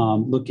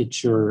look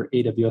at your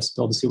AWS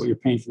bill to see what you're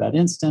paying for that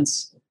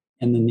instance,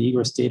 and then the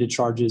egress data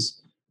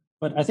charges.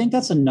 But I think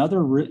that's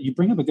another, you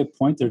bring up a good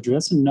point there, Drew.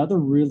 That's another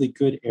really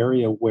good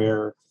area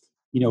where,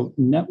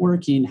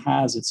 networking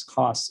has its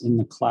costs in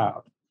the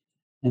cloud.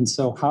 And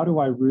so how do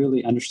I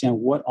really understand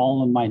what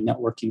all of my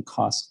networking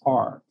costs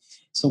are?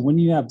 So when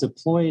you have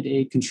deployed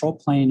a control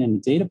plane and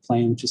a data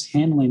plane, which is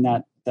handling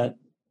that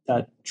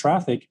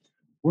traffic,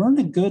 we're in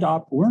a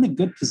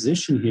good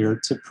position here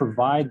to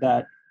provide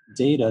that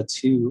data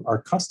to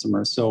our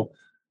customers. So,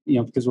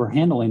 because we're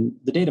handling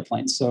the data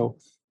plane. So,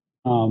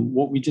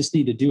 what we just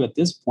need to do at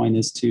this point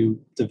is to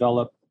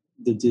develop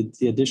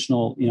the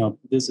additional,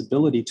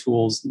 visibility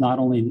tools, not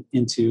only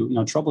into,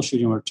 troubleshooting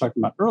we were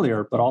talking about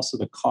earlier, but also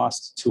the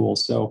cost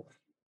tools. So,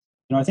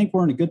 I think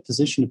we're in a good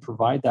position to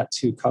provide that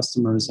to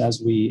customers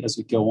as we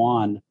go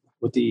on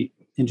with the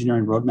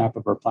engineering roadmap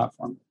of our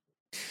platform.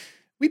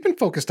 We've been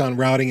focused on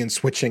routing and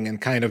switching and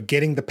kind of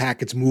getting the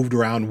packets moved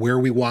around where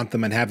we want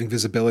them and having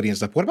visibility and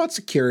stuff. What about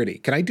security?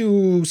 Can I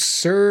do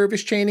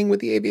service chaining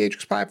with the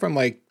Aviatrix platform,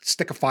 like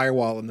stick a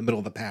firewall in the middle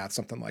of the path,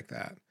 something like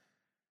that?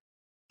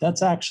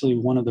 That's actually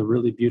one of the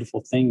really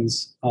beautiful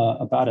things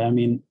about it. I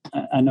mean,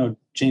 I know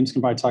James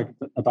can probably talk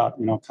about,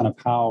 kind of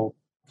how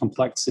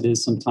complex it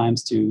is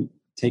sometimes to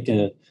take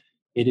a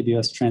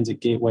AWS Transit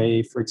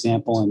Gateway, for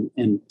example,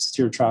 and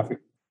steer traffic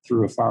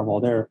through a firewall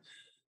there.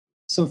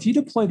 So if you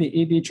deploy the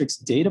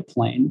Aviatrix data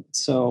plane,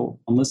 so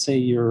let's say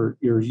you're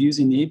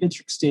using the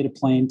Aviatrix data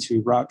plane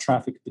to route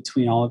traffic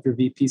between all of your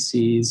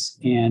VPCs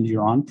and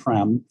you're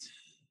on-prem.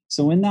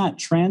 So in that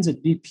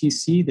transit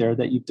VPC there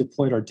that you've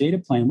deployed our data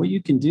plane, what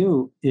you can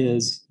do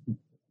is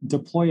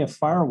deploy a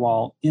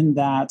firewall in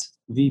that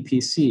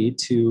VPC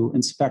to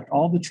inspect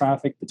all the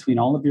traffic between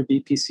all of your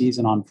VPCs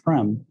and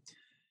on-prem.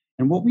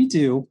 And what we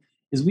do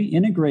is we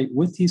integrate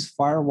with these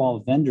firewall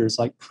vendors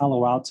like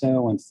Palo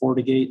Alto and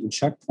FortiGate and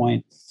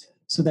Checkpoint,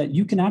 so that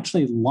you can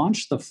actually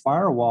launch the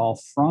firewall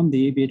from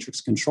the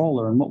Aviatrix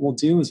controller. And what we'll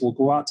do is we'll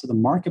go out to the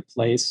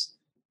marketplace.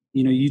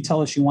 You tell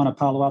us you want a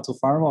Palo Alto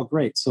firewall,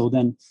 great. So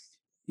then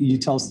you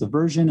tell us the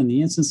version and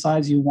the instance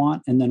size you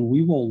want, and then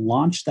we will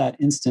launch that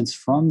instance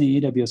from the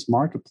AWS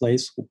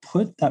marketplace. We'll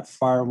put that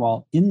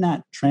firewall in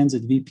that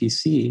transit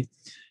VPC,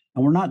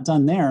 and we're not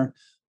done there.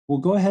 We'll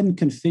go ahead and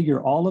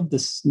configure all of the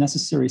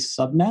necessary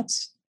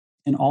subnets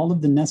and all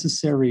of the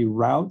necessary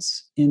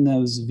routes in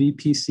those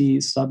VPC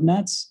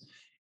subnets.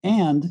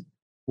 And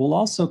we'll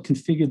also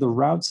configure the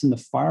routes in the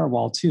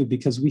firewall too,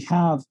 because we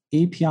have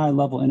API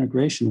level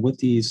integration with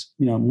these,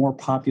 more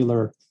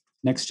popular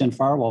next-gen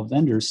firewall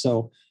vendors.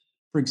 So,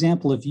 for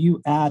example, if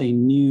you add a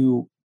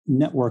new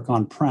network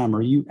on-prem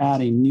or you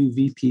add a new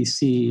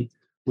VPC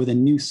with a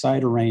new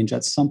CIDR range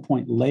at some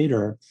point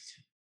later,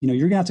 you're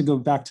going to have to go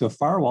back to a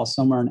firewall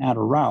somewhere and add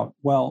a route.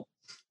 Well,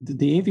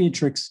 the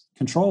Aviatrix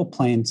control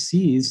plane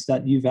sees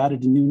that you've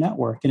added a new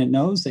network, and it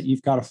knows that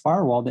you've got a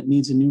firewall that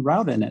needs a new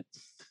route in it.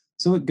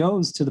 So it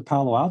goes to the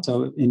Palo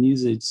Alto and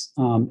uses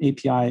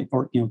API,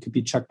 or it could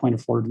be Checkpoint or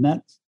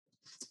Fortinet,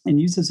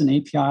 and uses an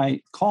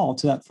API call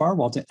to that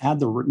firewall to add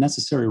the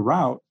necessary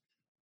route,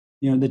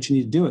 that you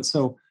need to do it.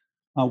 So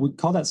we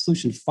call that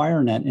solution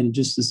FireNet, and it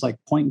just is like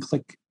point and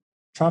click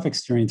traffic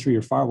steering through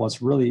your firewall. It's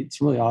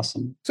really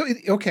awesome. So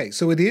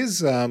it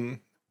is.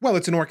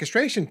 It's an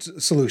orchestration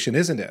solution,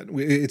 isn't it?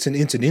 It's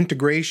an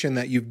integration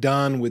that you've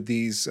done with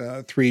these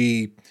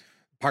three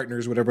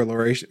partners, whatever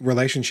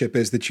relationship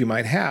is that you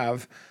might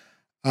have.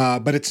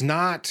 But it's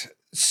not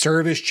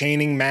service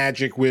chaining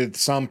magic with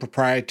some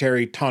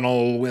proprietary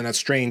tunnel in a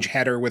strange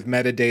header with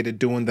metadata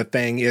doing the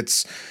thing.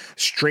 It's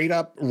straight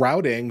up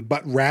routing,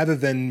 but rather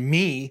than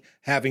me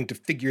having to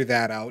figure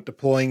that out,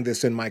 deploying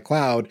this in my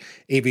cloud,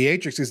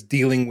 Aviatrix is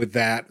dealing with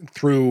that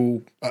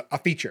through a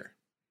feature.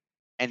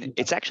 And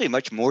it's actually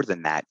much more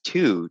than that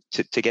too,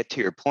 to get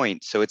to your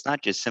point. So it's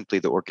not just simply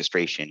the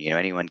orchestration.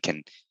 Anyone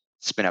can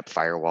spin up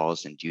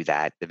firewalls and do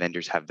that. The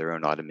vendors have their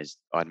own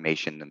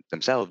automation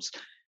themselves.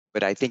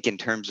 But I think in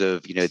terms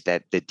of,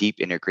 that the deep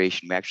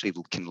integration, we actually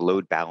can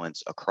load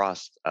balance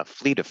across a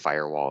fleet of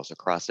firewalls,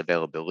 across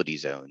availability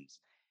zones,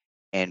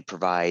 and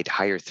provide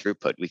higher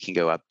throughput. We can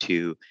go up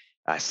to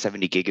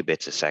 70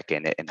 gigabits a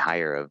second and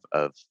higher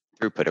of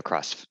throughput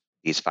across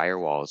these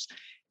firewalls.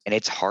 And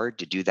it's hard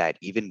to do that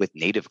even with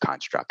native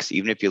constructs.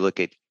 Even if you look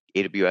at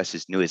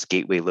AWS's newest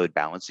gateway load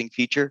balancing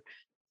feature,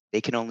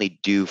 they can only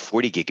do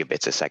 40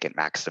 gigabits a second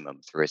maximum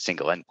through a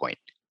single endpoint.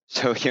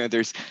 So,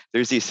 there's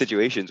these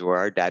situations where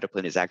our data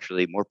plane is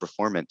actually more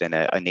performant than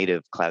a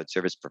native cloud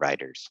service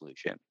provider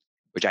solution,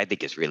 which I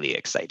think is really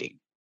exciting.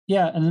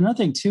 Yeah, and another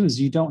thing too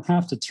is you don't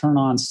have to turn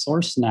on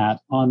SourceNet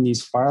on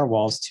these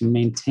firewalls to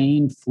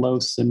maintain flow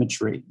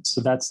symmetry.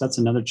 So that's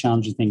another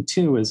challenging thing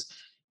too, is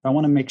if I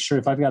want to make sure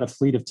if I've got a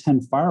fleet of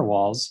 10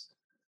 firewalls,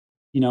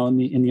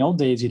 in the old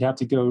days, you'd have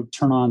to go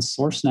turn on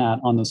SourceNet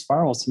on those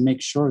firewalls to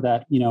make sure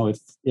that,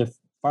 if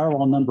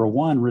firewall number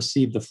one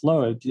received the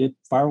flow,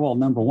 firewall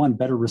number one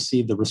better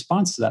receive the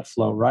response to that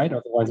flow, right?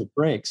 Otherwise it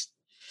breaks.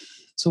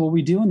 So what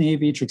we do in the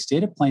Aviatrix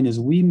data plane is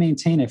we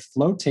maintain a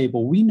flow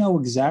table. We know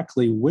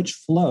exactly which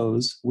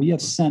flows we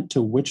have sent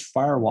to which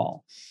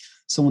firewall.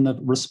 So when the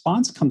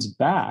response comes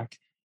back,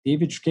 the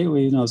Aviatrix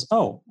gateway knows,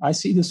 oh, I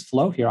see this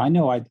flow here. I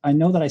know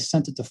that I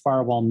sent it to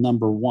firewall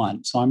number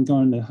one. So I'm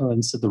going to go ahead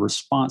and set the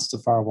response to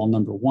firewall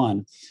number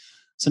one.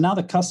 So now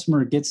the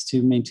customer gets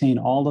to maintain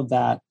all of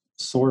that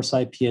source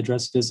IP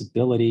address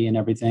visibility and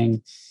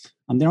everything.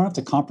 They don't have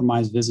to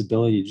compromise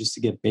visibility just to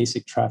get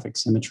basic traffic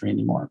symmetry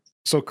anymore.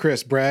 So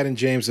Chris, Brad, and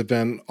James have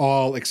been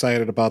all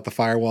excited about the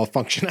firewall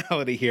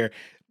functionality here.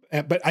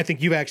 But I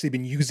think you've actually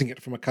been using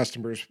it from a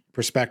customer's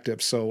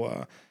perspective.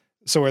 So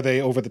are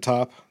they over the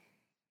top?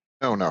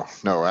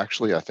 No.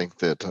 Actually, I think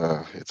that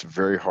it's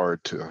very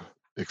hard to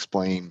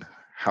explain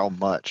how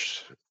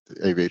much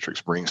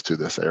Aviatrix brings to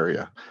this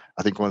area.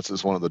 I think this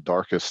is one of the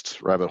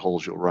darkest rabbit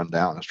holes you'll run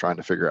down, is trying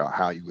to figure out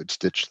how you would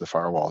stitch the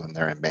firewall in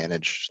there and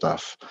manage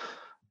stuff.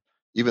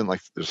 Even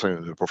like they're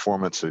saying, the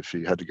performance, if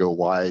you had to go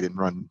wide and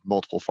run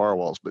multiple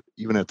firewalls, but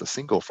even at the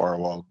single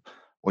firewall,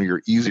 one of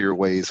your easier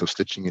ways of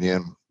stitching it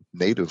in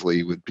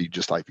natively would be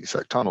just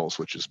IPsec tunnels,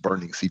 which is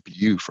burning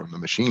CPU from the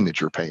machine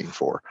that you're paying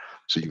for.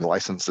 So you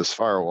license this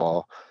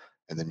firewall,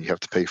 and then you have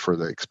to pay for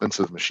the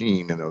expensive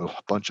machine, and a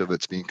bunch of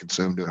it's being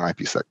consumed in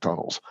IPsec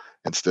tunnels.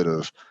 Instead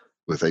of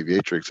with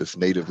Aviatrix, it's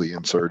natively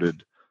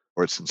inserted,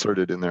 or it's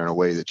inserted in there in a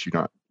way that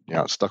you're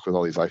not stuck with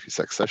all these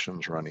IPsec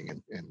sessions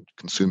running and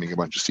consuming a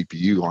bunch of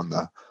CPU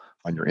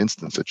on your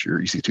instance, that your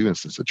EC2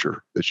 instance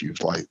that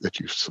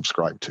you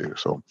subscribe to.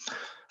 So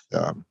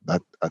I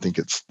think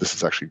this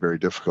is actually very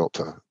difficult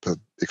to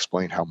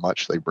explain how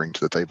much they bring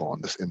to the table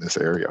in this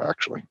area.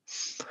 Actually,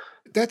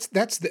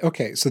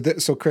 okay.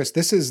 So Chris,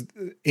 this is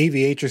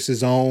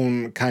Aviatrix's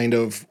own kind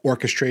of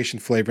orchestration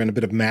flavor and a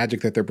bit of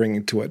magic that they're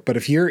bringing to it. But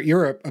if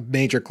you're a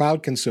major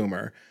cloud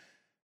consumer,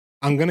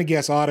 I'm going to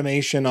guess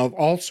automation of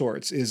all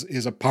sorts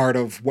is a part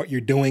of what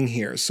you're doing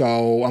here.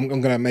 So I'm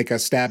going to make a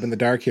stab in the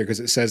dark here, because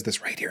it says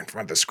this right here in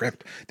front of the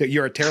script, that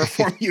you're a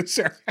Terraform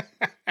user.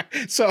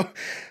 So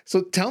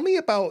tell me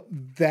about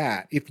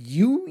that. If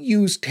you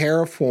use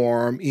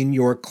Terraform in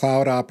your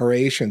cloud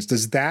operations,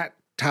 does that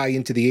tie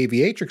into the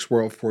Aviatrix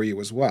world for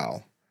you as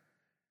well?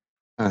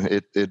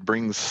 It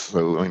brings,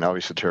 so I mean,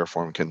 obviously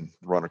Terraform can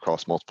run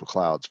across multiple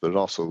clouds, but it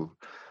also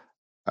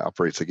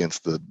operates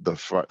against the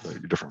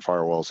different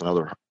firewalls and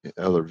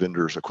other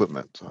vendors'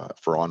 equipment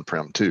for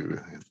on-prem too,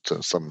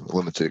 to some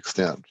limited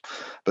extent.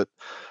 But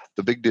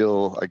the big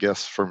deal, I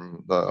guess,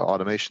 from the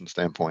automation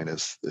standpoint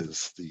is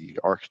the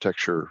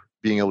architecture,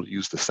 being able to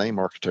use the same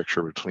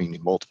architecture between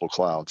multiple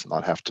clouds and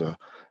not have to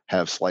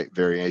have slight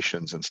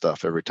variations and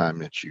stuff every time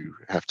that you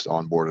have to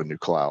onboard a new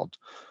cloud.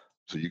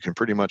 So you can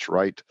pretty much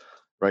write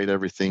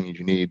everything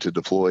you need to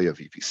deploy a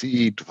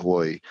VPC,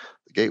 deploy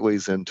the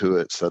gateways into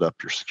it, set up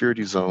your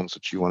security zones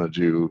that you want to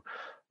do.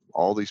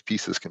 All these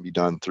pieces can be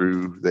done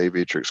through the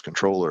Aviatrix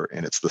controller,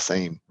 and it's the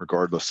same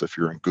regardless if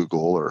you're in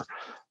Google or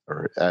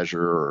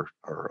Azure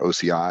or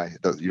OCI.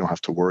 You don't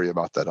have to worry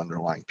about that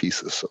underlying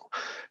pieces. So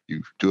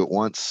you do it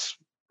once,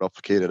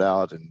 replicate it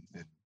out, and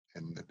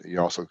you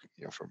also,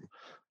 from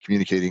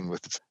communicating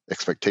with its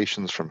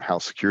expectations from how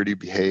security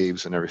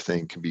behaves and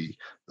everything can be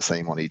the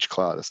same on each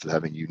cloud, instead of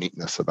having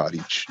uniqueness about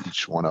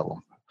each one of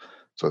them.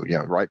 So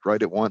yeah,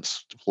 write it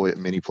once, deploy it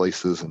in many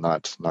places, and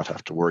not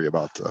have to worry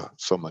about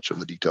so much of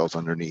the details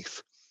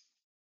underneath.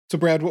 So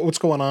Brad, what's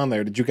going on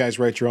there? Did you guys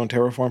write your own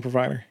Terraform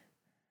provider?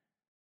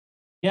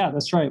 Yeah,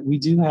 that's right. We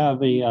do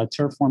have a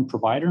Terraform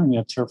provider, and we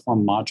have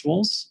Terraform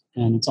modules,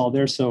 and it's all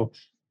there. So,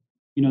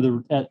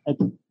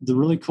 the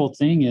really cool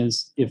thing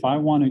is, if I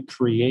want to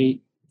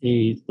create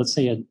let's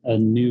say a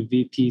new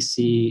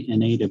VPC in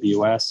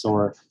AWS,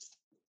 or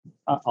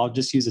I'll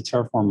just use a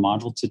Terraform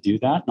module to do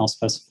that, and I'll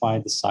specify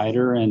the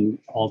CIDR and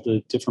all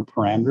the different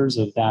parameters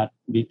of that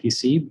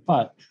VPC.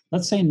 But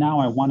let's say now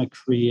I want to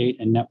create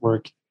a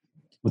network,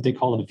 what they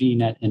call a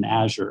VNet in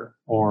Azure,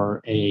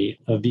 or a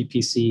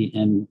VPC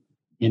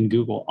in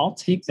Google. I'll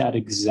take that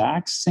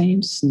exact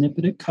same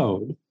snippet of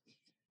code,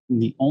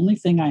 and the only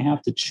thing I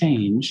have to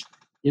change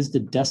is the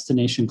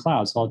destination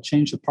cloud. So I'll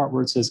change the part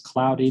where it says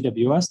Cloud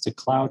AWS to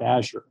Cloud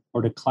Azure,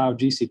 or to Cloud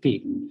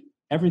GCP.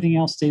 Everything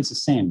else stays the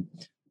same.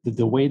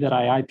 The way that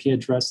I IP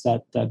address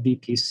that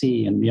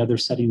VPC and the other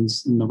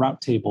settings in the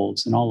route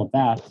tables and all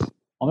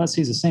that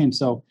stays the same.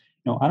 So,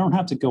 I don't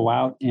have to go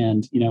out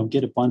and,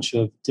 get a bunch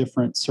of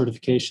different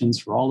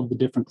certifications for all of the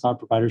different cloud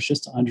providers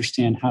just to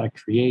understand how to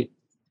create,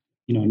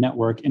 a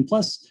network. And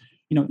plus,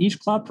 each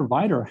cloud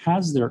provider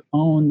has their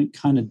own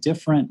kind of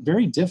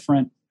very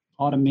different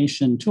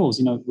automation tools.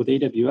 With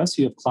AWS,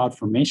 you have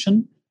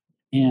CloudFormation,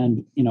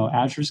 and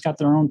Azure's got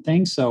their own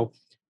thing. So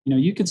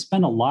you could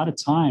spend a lot of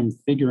time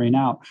figuring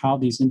out how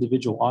these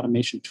individual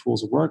automation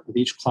tools work with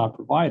each cloud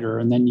provider,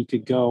 and then you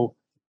could go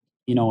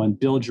and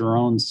build your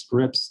own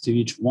scripts to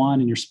each one,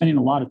 and you're spending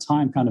a lot of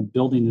time kind of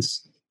building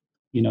this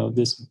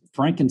this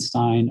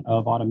Frankenstein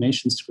of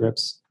automation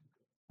scripts.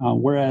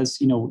 Whereas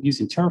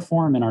using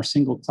Terraform and our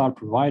single cloud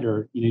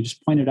provider, you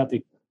just point it at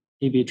the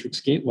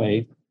Aviatrix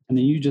gateway, and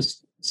then you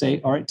just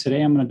say, all right,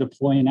 today I'm going to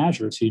deploy in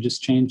Azure. So you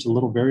just change the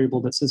little variable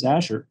that says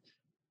Azure,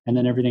 and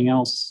then everything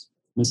else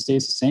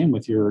stays the same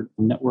with your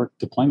network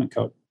deployment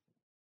code.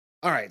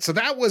 All right. So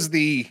that was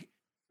the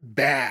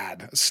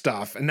bad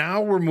stuff. And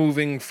now we're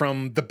moving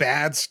from the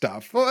bad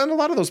stuff. Well, and a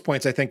lot of those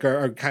points I think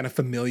are kind of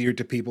familiar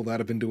to people that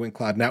have been doing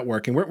cloud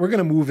networking. We're going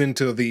to move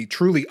into the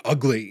truly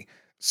ugly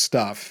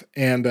stuff.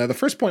 And the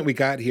first point we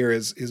got here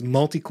is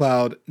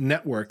multi-cloud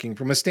networking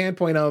from a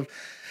standpoint of,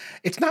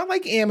 it's not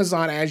like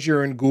Amazon,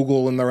 Azure, and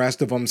Google and the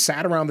rest of them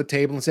sat around the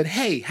table and said,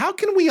 hey, how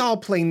can we all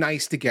play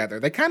nice together?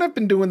 They kind of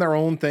been doing their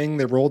own thing.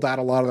 They rolled out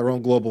a lot of their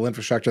own global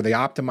infrastructure. They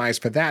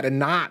optimized for that and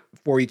not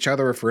for each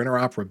other or for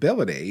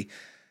interoperability.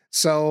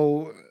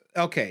 So,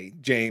 okay,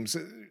 James,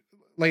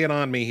 lay it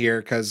on me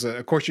here, because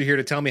of course you're here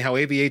to tell me how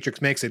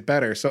Aviatrix makes it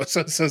better. So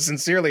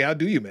sincerely, how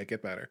do you make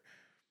it better?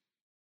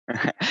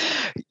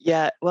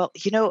 Yeah, well,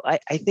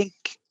 I think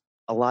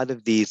a lot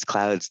of these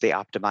clouds, they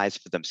optimize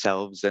for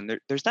themselves, and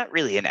there's not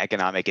really an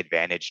economic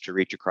advantage to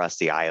reach across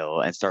the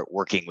aisle and start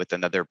working with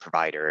another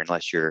provider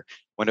unless you're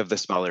one of the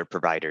smaller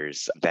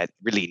providers that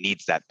really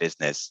needs that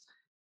business.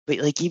 But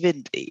like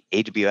even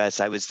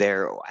AWS, I was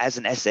there as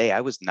an SA,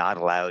 I was not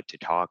allowed to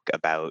talk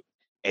about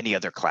any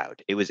other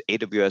cloud. It was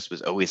AWS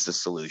was always the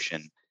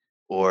solution,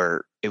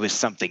 or it was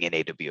something in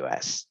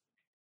AWS.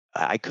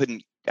 I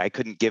couldn't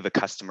give a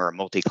customer a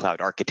multi-cloud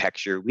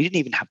architecture. We didn't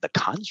even have the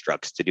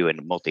constructs to do a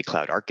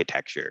multi-cloud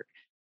architecture.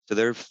 So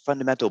there are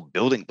fundamental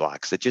building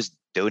blocks that just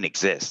don't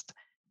exist.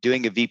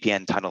 Doing a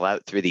VPN tunnel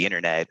out through the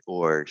internet,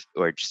 or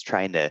just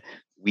trying to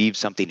weave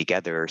something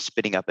together, or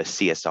spinning up a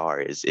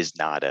CSR is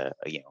not an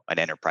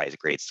enterprise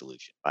grade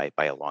solution by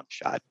a long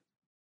shot.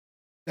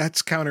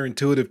 That's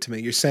counterintuitive to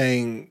me. You're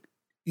saying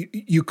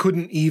you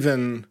couldn't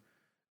even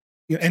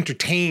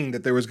entertain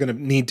that there was going to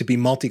need to be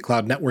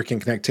multi-cloud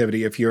networking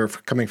connectivity if you're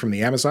coming from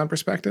the Amazon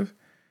perspective?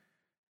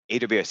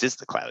 AWS is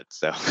the cloud,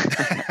 so.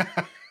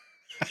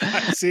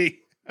 I see.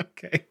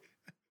 Okay.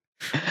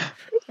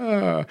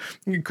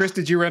 Chris,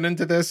 did you run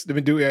into this? I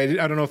mean,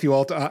 I don't know if you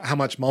all how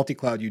much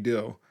multi-cloud you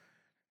do.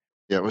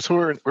 Yeah, so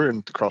we're in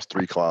across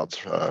 3 clouds.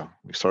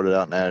 We started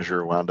out in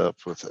Azure, wound up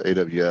with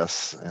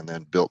AWS, and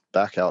then built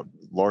back out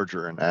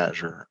larger in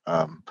Azure.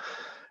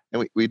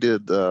 And we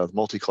did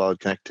multi-cloud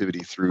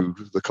connectivity through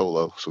the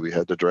colo. So we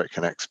had the direct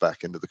connects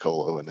back into the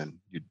colo, and then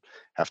you'd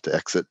have to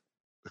exit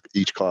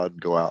each cloud and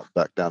go out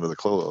back down to the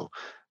colo.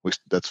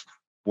 That's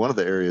one of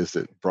the areas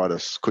that brought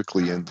us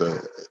quickly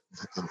into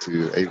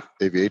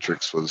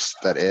Aviatrix, was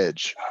that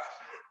edge.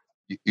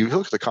 You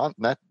look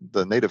at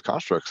the native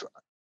constructs,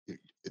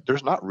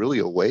 there's not really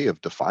a way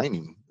of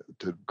defining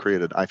to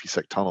create an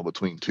IPsec tunnel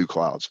between 2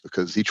 clouds,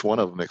 because each one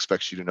of them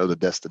expects you to know the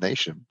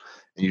destination,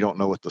 and you don't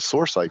know what the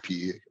source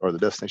IP or the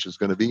destination is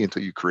going to be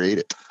until you create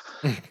it.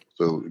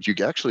 So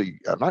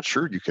I'm not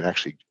sure you can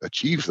actually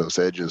achieve those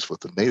edges with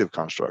the native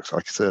constructs.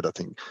 Like I said, I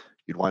think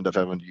you'd wind up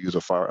having to use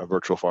a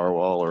virtual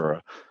firewall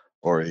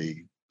or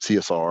a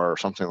CSR or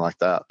something like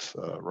that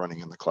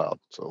running in the cloud.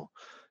 So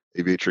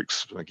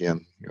Aviatrix,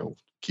 again,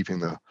 keeping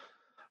the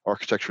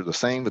architecture the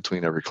same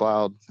between every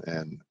cloud,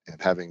 and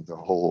having the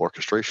whole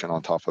orchestration on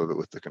top of it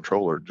with the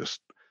controller,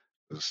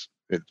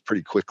 it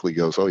pretty quickly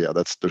goes, oh yeah,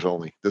 this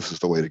is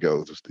the way to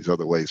go. These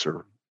other ways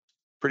are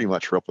pretty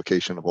much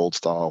replication of old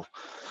style.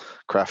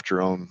 Craft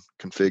your own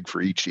config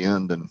for each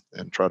end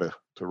and try to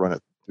run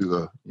it through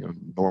the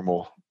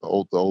normal, the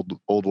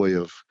old way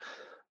of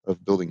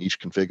building each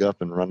config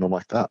up and run them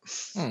like that.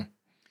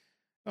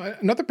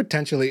 Another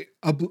potentially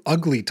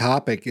ugly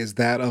topic is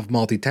that of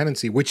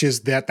multi-tenancy, which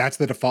is that's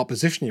the default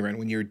position you're in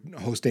when you're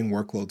hosting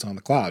workloads on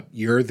the cloud.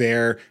 You're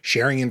there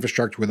sharing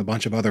infrastructure with a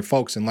bunch of other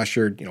folks, unless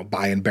you're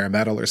buying bare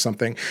metal or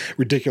something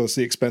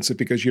ridiculously expensive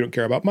because you don't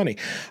care about money.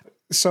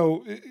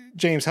 So,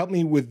 James, help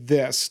me with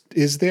this.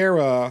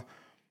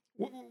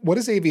 What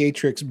does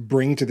Aviatrix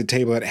bring to the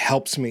table that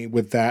helps me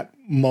with that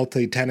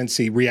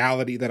multi-tenancy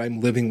reality that I'm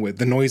living with,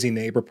 the noisy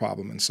neighbor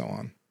problem and so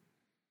on?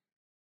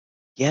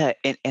 Yeah,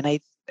 and I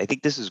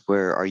think this is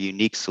where our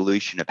unique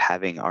solution of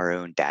having our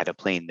own data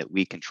plane that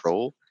we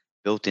control,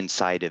 built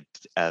inside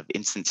of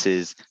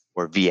instances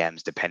or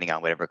VMs, depending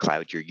on whatever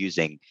cloud you're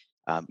using,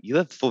 you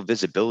have full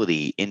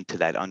visibility into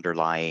that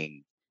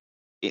underlying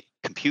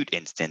compute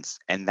instance,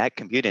 and that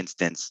compute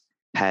instance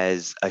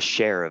has a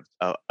share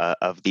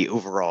of the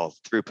overall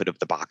throughput of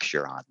the box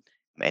you're on.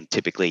 And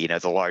typically,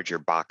 the larger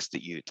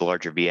the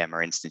larger VM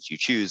or instance you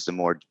choose, the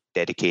more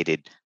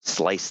dedicated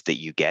slice that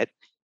you get.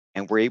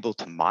 And we're able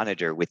to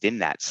monitor within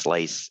that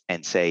slice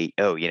and say,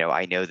 oh,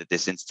 I know that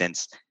this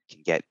instance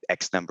can get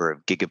X number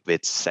of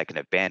gigabits a second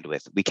of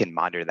bandwidth. We can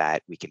monitor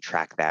that. We can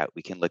track that.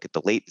 We can look at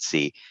the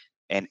latency,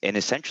 and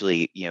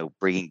essentially,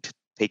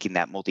 taking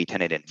that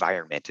multi-tenant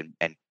environment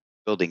and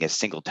building a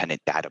single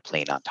tenant data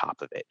plane on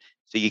top of it.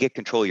 So you get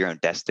control of your own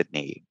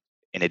destiny,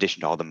 in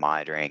addition to all the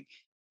monitoring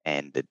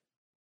and the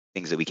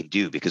things that we can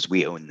do, because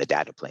we own the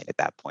data plane at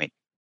that point.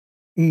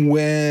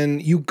 When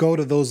you go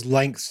to those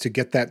lengths to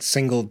get that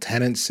single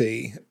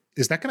tenancy,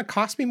 is that going to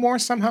cost me more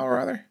somehow or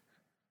other?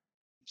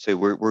 So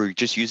we're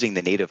just using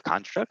the native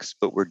constructs,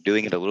 but we're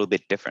doing it a little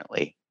bit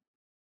differently.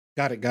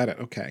 Got it.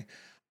 Okay.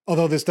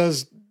 Although this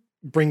does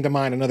bring to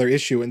mind another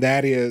issue, and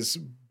that is,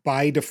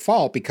 by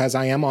default, because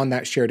I am on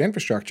that shared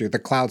infrastructure, the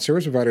cloud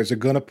service providers are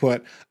going to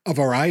put a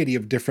variety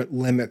of different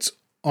limits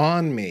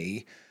on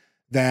me,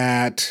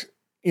 that,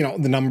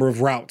 the number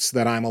of routes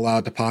that I'm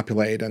allowed to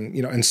populate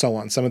and so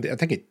on. I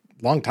think a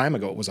long time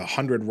ago, it was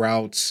 100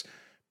 routes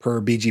per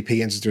BGP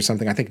instance or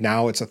something. I think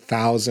now it's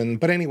 1,000.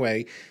 But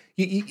anyway,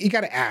 you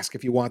got to ask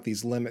if you want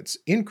these limits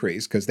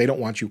increased because they don't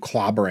want you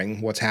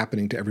clobbering what's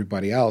happening to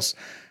everybody else.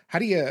 How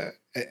do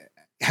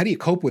you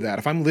cope with that?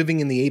 If I'm living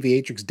in the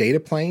Aviatrix data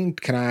plane,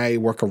 can I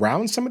work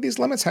around some of these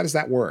limits? How does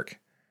that work?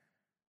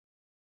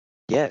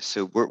 Yeah,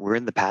 so we're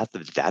in the path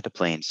of the data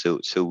plane, so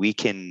we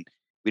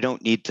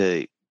don't need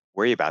to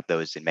worry about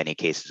those in many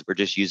cases. We're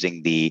just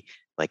using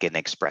like an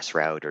express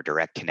route or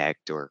direct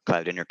connect or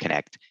cloud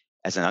interconnect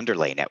as an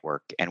underlay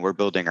network, and we're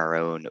building our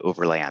own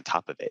overlay on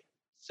top of it.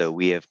 So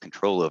we have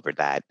control over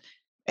that.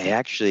 And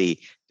actually,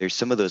 there's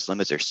some of those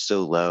limits are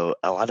so low.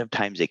 A lot of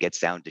times it gets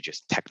down to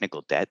just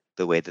technical debt,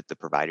 the way that the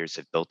providers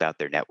have built out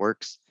their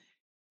networks,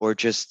 or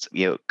just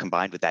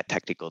combined with that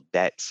technical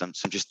debt, some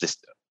just this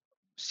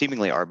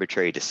seemingly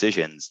arbitrary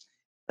decisions,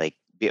 like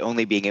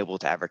only being able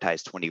to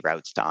advertise 20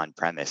 routes to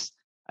on-premise.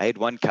 I had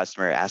one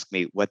customer ask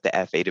me what the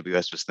F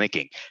AWS was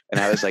thinking,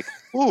 and I was like,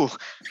 "Ooh,"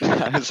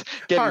 I was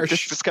getting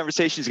this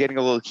conversation is getting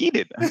a little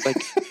heated. I was like,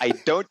 "I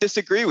don't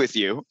disagree with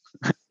you,"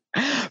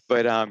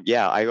 but I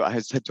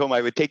told him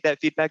I would take that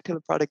feedback to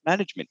the product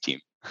management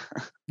team.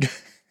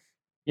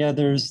 Yeah,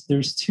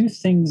 there's two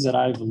things that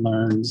I've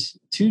learned,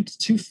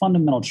 two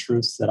fundamental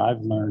truths that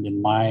I've learned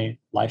in my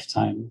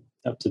lifetime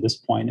up to this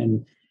point.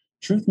 And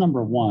truth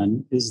number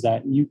one is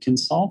that you can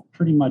solve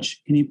pretty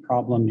much any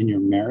problem in your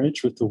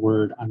marriage with the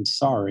word "I'm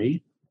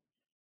sorry."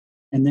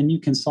 And then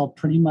you can solve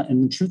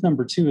and truth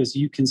number two is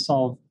you can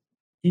solve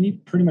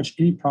pretty much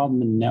any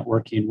problem in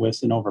networking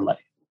with an overlay.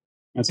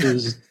 And so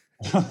there's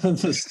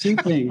those two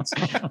things.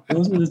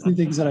 Those are the two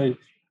things that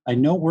I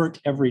know work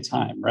every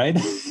time, right?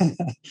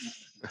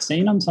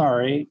 Saying "I'm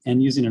sorry"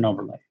 and using an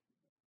overlay.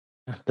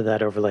 But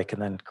that overlay can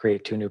then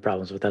create two new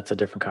problems, but that's a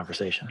different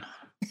conversation.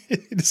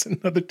 It's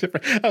another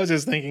different. I was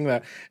just thinking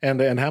that,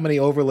 and how many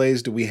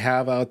overlays do we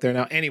have out there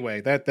now? Anyway,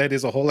 that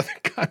is a whole other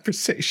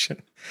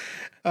conversation.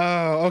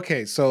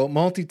 Okay, so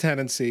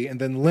multi-tenancy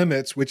and then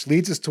limits, which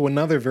leads us to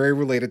another very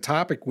related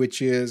topic,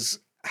 which is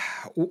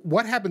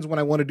what happens when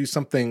I want to do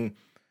something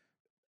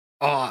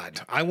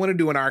odd. I want to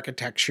do an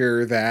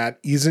architecture that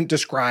isn't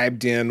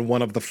described in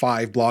one of the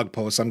 5 blog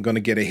posts I'm going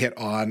to get a hit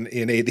on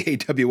in the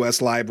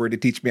AWS library to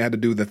teach me how to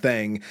do the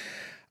thing.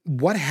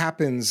 What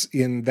happens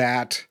in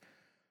that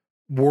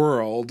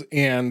world?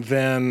 And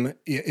then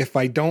if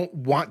I don't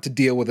want to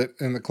deal with it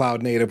in the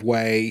cloud native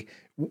way,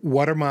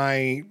 what are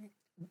my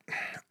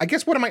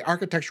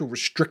architectural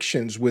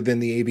restrictions within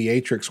the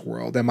Aviatrix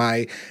world? Am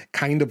I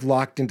kind of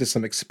locked into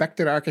some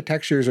expected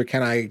architectures, or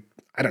can I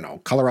don't know,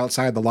 color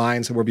outside the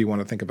lines, however you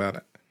want to think about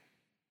it?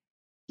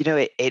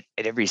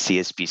 At every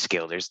CSP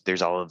scale,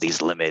 there's all of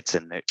these limits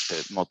and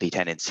the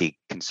multi-tenancy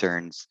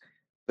concerns.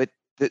 But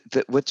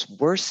what's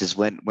worse is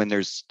when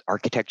there's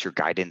architecture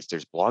guidance,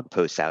 there's blog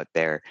posts out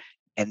there,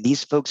 and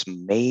these folks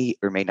may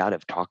or may not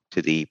have talked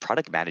to the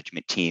product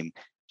management team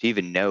to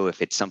even know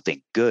if it's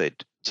something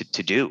good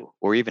to do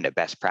or even a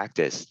best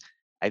practice.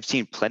 I've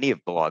seen plenty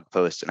of blog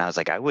posts, and I was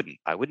like, I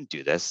wouldn't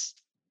do this.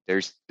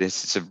 This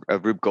is a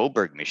Rube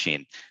Goldberg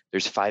machine.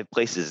 There's 5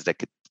 places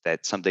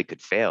that something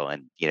could fail,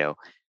 and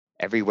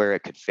everywhere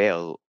it could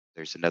fail,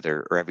 there's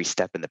another, or every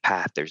step in the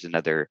path, there's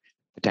another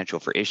potential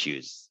for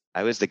issues.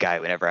 I was the guy,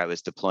 whenever I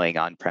was deploying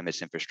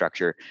on-premise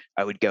infrastructure,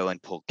 I would go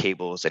and pull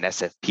cables and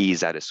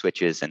SFPs out of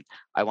switches, and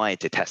I wanted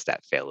to test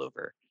that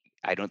failover.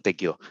 I don't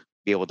think you'll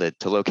be able to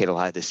locate a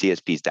lot of the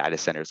CSP's data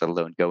centers, let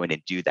alone go in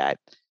and do that.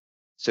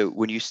 So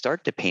when you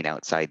start to paint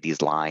outside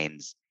these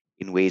lines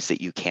in ways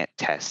that you can't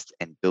test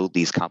and build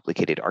these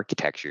complicated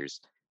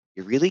architectures,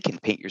 you really can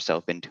paint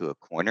yourself into a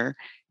corner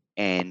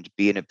and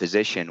be in a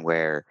position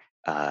where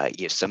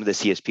some of the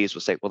CSPs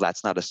will say, well,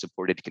 that's not a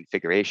supported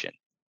configuration.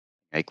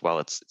 Like, well,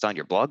 it's on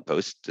your blog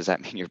post. Does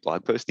that mean your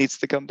blog post needs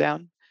to come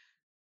down?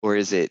 Or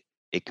is it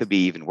could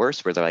be even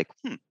worse where they're like,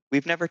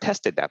 we've never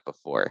tested that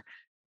before.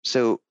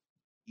 So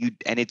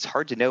and it's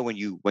hard to know when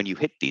you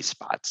hit these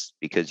spots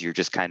because you're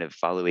just kind of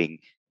following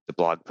the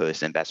blog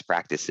posts and best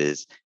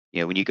practices.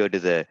 When you go to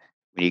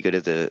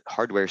the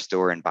hardware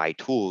store and buy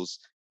tools,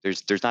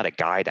 there's not a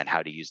guide on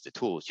how to use the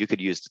tools. You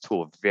could use the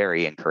tool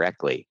very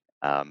incorrectly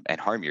and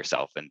harm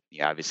yourself. And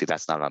obviously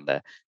that's not on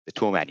the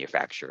tool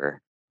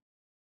manufacturer.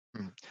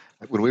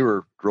 When we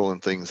were rolling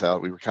things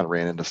out, we kind of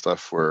ran into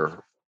stuff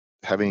where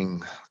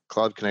having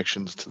cloud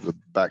connections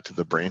back to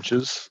the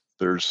branches.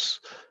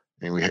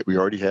 We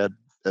already had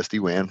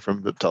SD-WAN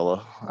from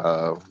Viptela.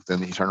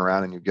 Then you turn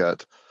around and you've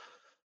got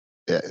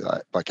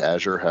like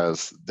Azure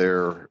has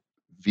their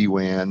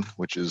vWAN,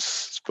 which is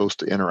supposed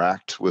to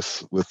interact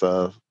with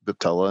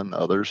Viptela and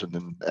others,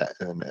 and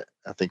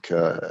I think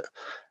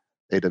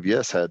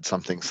AWS had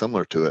something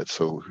similar to it.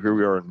 So here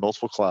we are in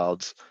multiple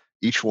clouds,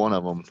 each one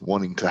of them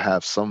wanting to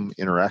have some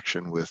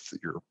interaction with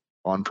your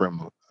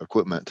on-prem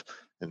equipment,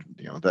 and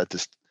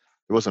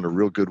it wasn't a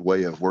real good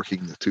way of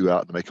working the two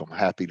out to make them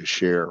happy to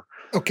share.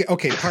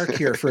 Okay, park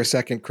here for a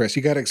second, Chris.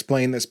 You got to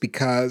explain this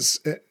because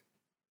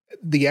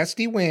the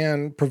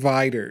SD-WAN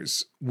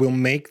providers will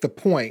make the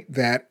point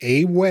that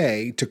a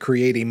way to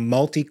create a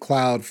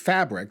multi-cloud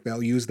fabric,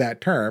 they'll use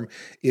that term,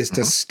 is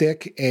to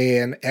stick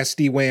an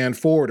SD-WAN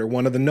forwarder,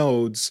 one of the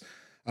nodes,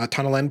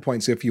 tunnel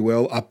endpoints, if you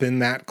will, up in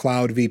that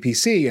cloud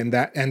VPC,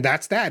 and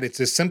that's that. It's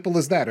as simple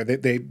as that, or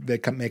they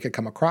make it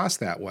come across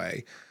that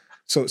way.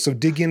 So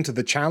dig into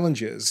the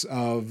challenges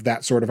of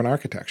that sort of an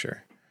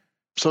architecture.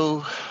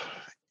 So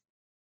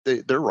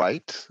they're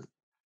right.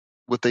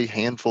 With a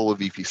handful of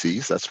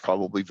VPCs, that's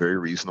probably very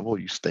reasonable.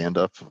 You stand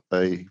up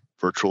a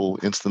virtual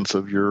instance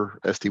of your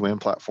SD-WAN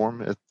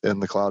platform in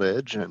the cloud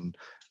edge, and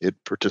it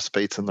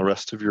participates in the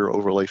rest of your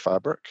overlay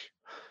fabric.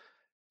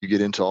 You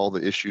get into all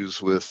the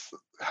issues with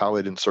how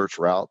it inserts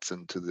routes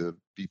into the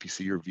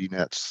VPC or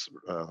VNets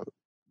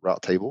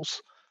route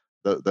tables.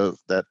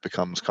 That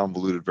becomes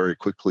convoluted very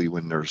quickly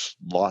when there's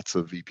lots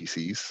of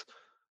VPCs.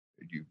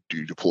 You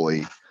do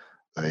deploy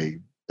a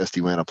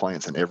SD-WAN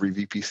appliance in every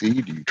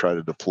VPC? Do you try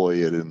to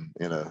deploy it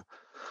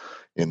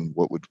in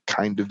what would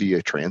kind of be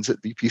a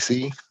transit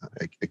VPC?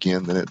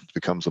 Again, then it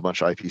becomes a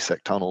bunch of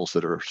IPsec tunnels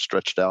that are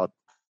stretched out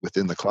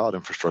within the cloud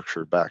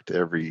infrastructure back to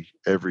every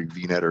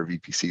VNet or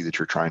VPC that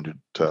you're trying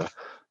to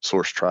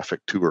source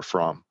traffic to or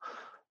from.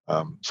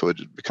 So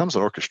it becomes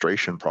an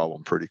orchestration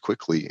problem pretty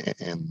quickly,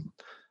 and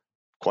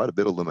quite a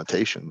bit of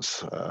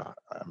limitations.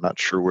 I'm not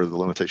sure where the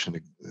limitation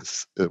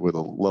is, where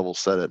the level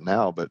set at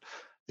now, but I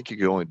think you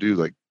could only do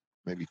like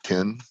maybe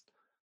 10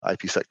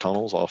 IPsec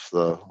tunnels off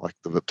the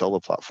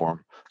Viptela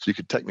platform. So you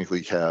could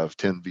technically have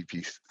 10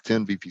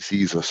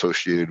 VPCs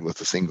associated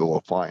with a single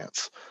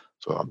appliance.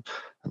 So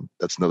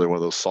that's another one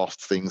of those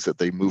soft things that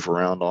they move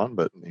around on.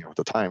 But at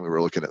the time we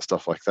were looking at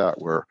stuff like that,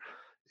 where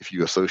if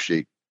you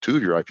associate 2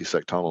 of your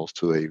IPsec tunnels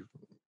to a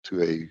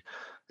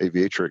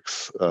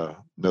Aviatrix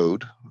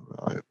node,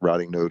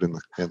 routing node in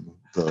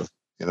a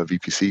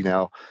VPC,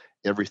 now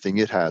everything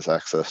it has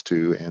access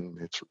to,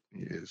 and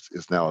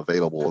is now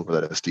available over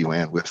that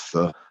SD-WAN with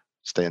the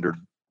standard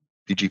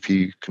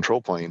BGP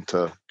control plane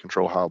to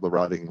control how the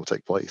routing will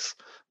take place,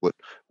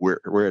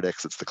 where it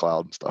exits the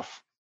cloud and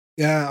stuff.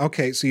 Yeah.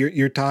 Okay. So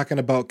you're talking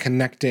about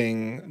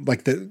connecting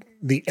like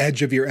the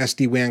edge of your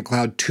SD-WAN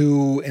cloud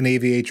to an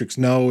Aviatrix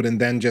node,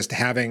 and then just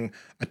having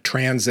a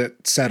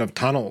transit set of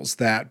tunnels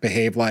that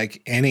behave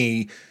like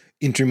any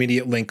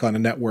intermediate link on a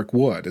network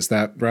would. Is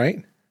that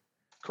right?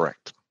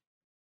 Correct.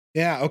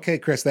 Yeah. Okay,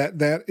 Chris,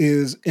 that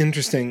is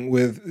interesting.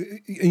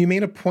 You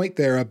made a point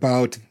there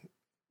about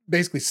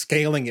basically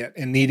scaling it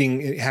and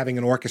having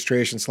an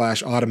orchestration /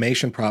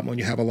 automation problem when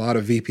you have a lot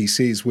of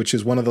VPCs, which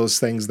is one of those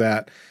things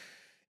that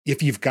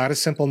if you've got a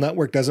simple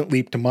network doesn't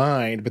leap to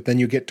mind, but then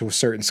you get to a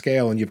certain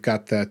scale and you've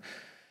got that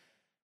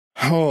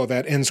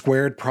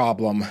n²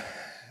 problem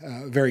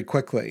very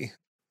quickly.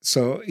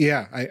 So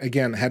yeah, I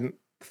again hadn't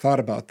thought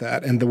about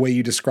that, and the way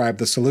you describe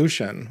the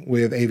solution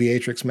with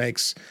Aviatrix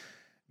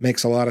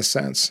makes a lot of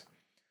sense.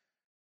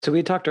 So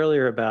we talked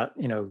earlier about,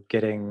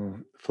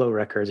 getting flow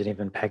records and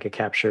even packet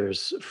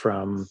captures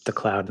from the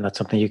cloud, and that's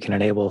something you can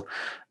enable.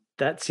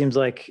 That seems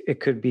like it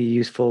could be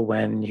useful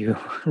when you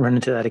run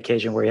into that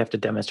occasion where you have to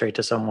demonstrate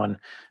to someone,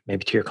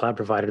 maybe to your cloud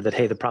provider, that,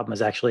 hey, the problem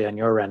is actually on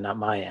your end, not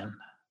my end.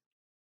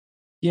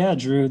 Yeah,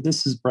 Drew,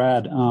 this is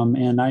Brad.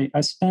 And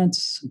I spent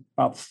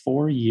about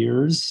 4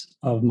 years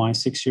of my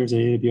 6 years at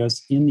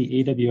AWS in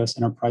the AWS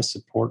Enterprise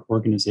Support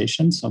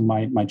Organization. So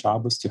my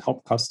job was to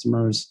help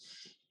customers,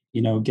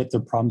 get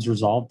their problems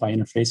resolved by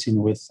interfacing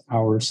with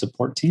our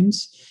support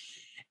teams.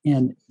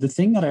 And the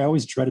thing that I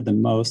always dreaded the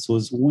most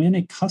was when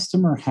a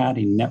customer had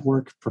a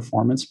network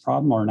performance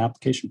problem or an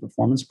application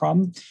performance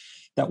problem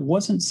that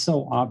wasn't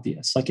so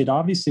obvious. Like, it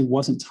obviously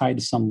wasn't tied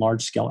to some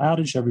large scale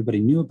outage everybody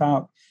knew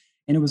about.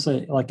 And it was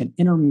like an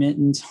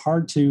intermittent,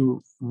 hard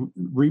to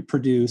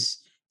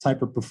reproduce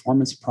type of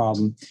performance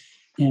problem.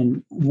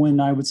 And when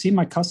I would see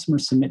my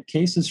customers submit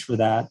cases for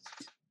that,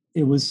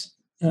 it was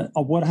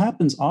what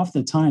happens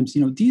oftentimes,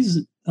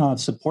 these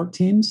support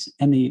teams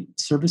and the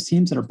service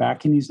teams that are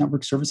backing these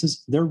network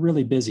services, they're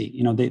really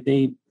busy.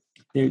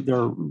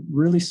 They're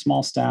really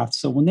small staffed.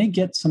 So when they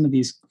get some of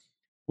these,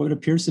 what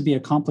appears to be a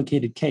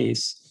complicated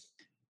case,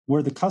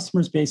 where the customer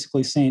is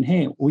basically saying,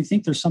 hey, we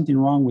think there's something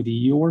wrong with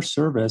your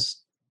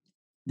service,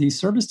 these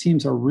service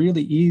teams are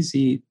really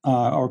easy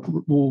or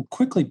will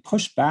quickly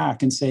push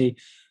back and say,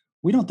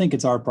 we don't think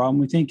it's our problem.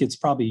 We think it's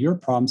probably your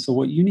problem. So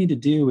what you need to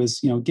do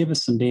is, give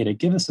us some data,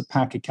 give us a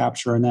packet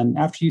capture. And then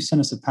after you send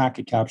us a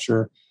packet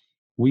capture,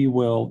 we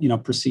will,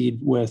 proceed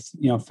with,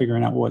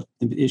 figuring out what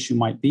the issue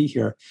might be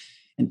here.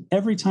 And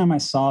every time I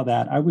saw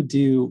that, I would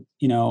do,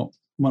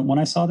 when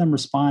I saw them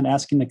respond,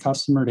 asking the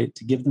customer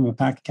to give them a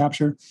packet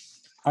capture,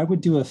 I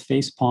would do a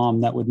face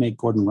palm that would make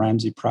Gordon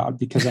Ramsay proud,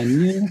 because I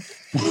knew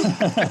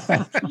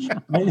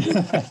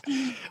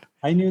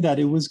I knew that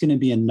it was going to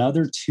be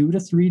another 2 to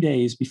 3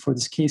 days before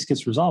this case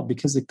gets resolved,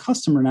 because the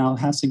customer now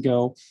has to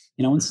go,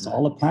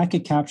 install a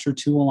packet capture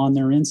tool on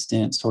their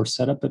instance or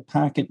set up a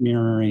packet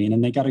mirroring,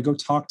 and they got to go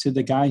talk to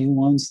the guy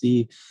who owns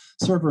the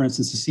server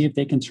instance to see if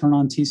they can turn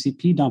on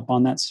TCP dump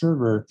on that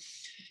server,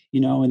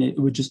 and it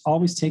would just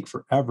always take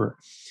forever.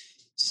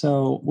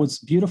 So what's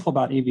beautiful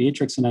about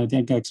Aviatrix, and I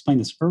think I explained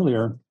this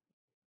earlier,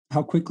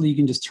 how quickly you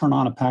can just turn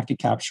on a packet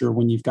capture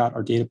when you've got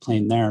our data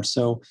plane there.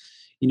 So,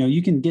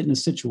 you can get in a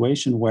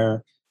situation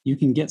where you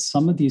can get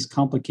some of these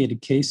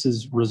complicated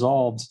cases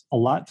resolved a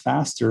lot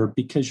faster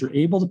because you're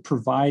able to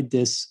provide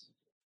this,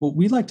 what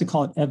we like to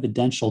call it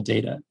evidential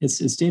data.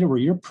 It's data where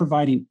you're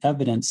providing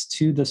evidence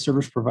to the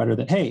service provider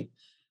that, hey,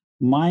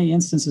 my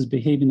instance is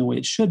behaving the way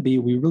it should be.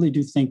 We really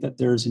do think that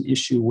there's an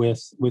issue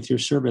with your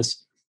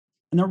service.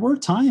 And there were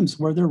times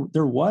where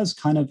there was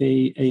kind of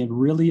a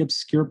really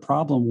obscure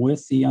problem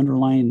with the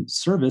underlying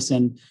service.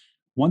 And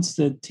once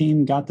the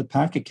team got the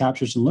packet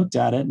captures and looked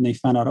at it and they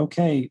found out,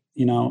 okay,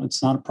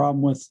 it's not a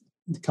problem with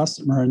the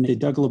customer, and they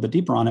dug a little bit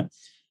deeper on it,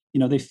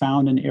 they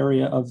found an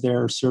area of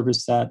their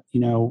service that,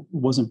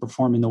 wasn't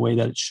performing the way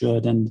that it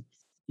should. And,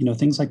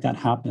 things like that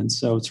happen.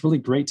 So it's really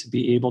great to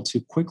be able to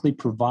quickly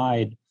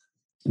provide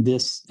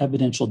this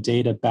evidential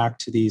data back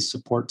to these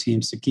support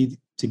teams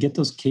to get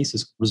those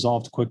cases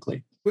resolved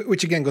quickly.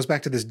 Which again goes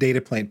back to this data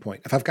plane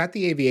point. If I've got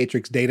the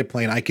Aviatrix data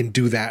plane, I can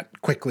do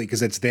that quickly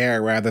because it's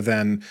there, rather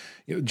than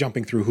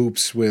jumping through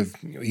hoops with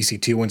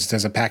EC2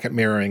 instance of packet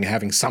mirroring,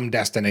 having some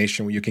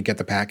destination where you can get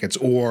the packets,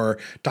 or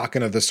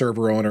talking to the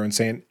server owner and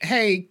saying,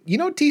 hey,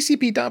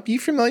 TCP dump, you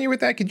familiar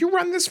with that? Could you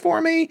run this for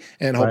me?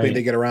 And hoping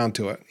they get around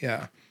to it.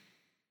 Yeah.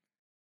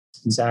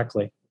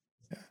 Exactly.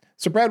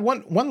 So, Brad,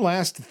 one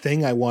last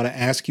thing I want to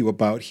ask you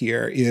about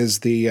here is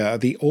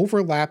the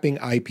overlapping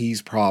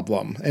IPs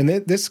problem, and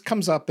this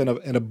comes up in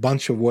a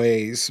bunch of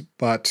ways.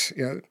 But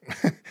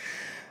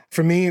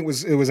for me, it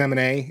was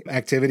M&A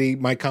activity.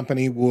 My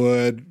company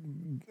would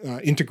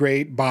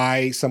integrate,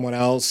 buy someone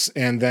else,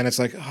 and then it's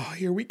like, oh,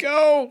 here we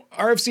go,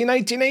 RFC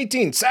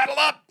 1918, saddle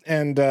up,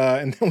 and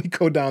then we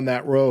go down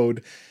that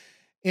road,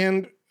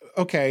 and.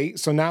 Okay,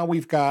 so now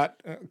we've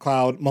got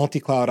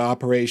multi-cloud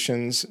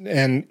operations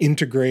and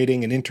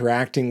integrating and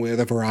interacting with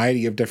a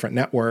variety of different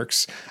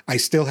networks. I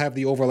still have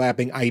the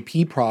overlapping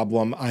IP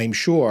problem, I'm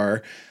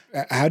sure.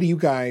 How do you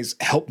guys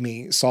help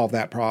me solve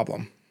that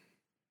problem?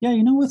 Yeah,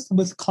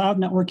 with cloud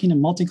networking and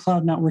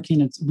multi-cloud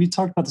networking, we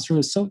talked about this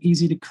earlier. It's so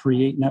easy to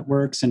create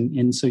networks,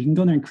 and so you can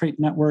go there and create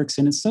networks,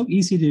 and it's so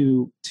easy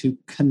to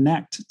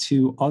connect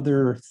to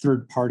other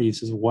third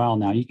parties as well.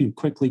 Now you can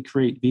quickly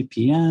create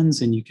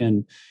VPNs, and you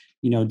can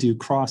do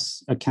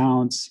cross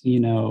accounts,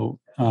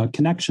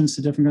 connections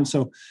to different groups.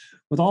 So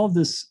with all of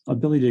this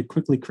ability to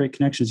quickly create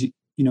connections,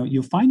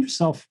 you'll find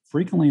yourself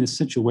frequently in a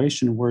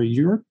situation where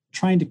you're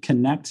trying to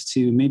connect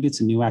to, maybe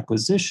it's a new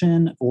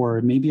acquisition,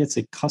 or maybe it's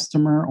a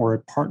customer or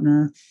a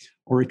partner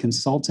or a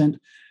consultant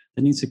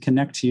that needs to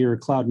connect to your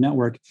cloud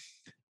network.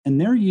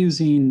 And they're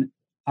using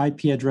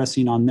IP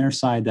addressing on their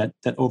side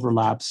that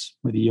overlaps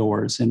with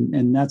yours.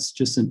 And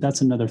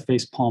that's another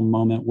facepalm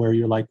moment where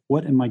you're like,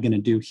 what am I going to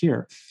do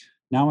here?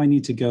 Now I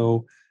need to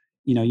go,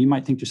 you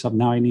might think to yourself,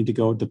 now I need to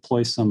go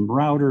deploy some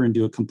router and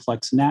do a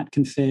complex NAT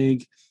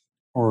config,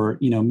 or,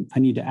 I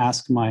need to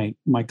ask my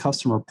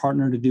customer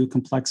partner to do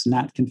complex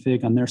NAT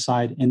config on their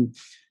side. And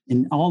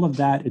in all of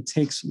that, it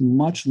takes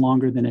much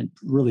longer than it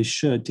really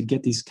should to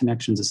get these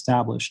connections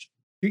established.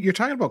 You're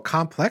talking about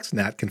complex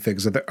NAT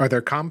configs. Are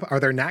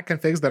there NAT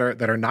configs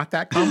that are not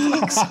that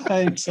complex?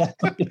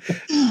 Exactly.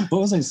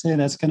 What was I saying?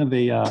 That's kind of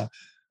a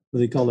what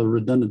they call a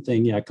redundant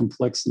thing. Yeah,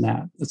 complex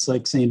NAT. It's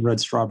like saying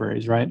red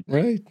strawberries, right?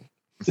 Right.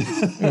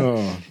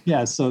 Oh.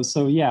 Yeah. So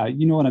yeah,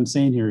 you know what I'm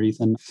saying here,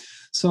 Ethan.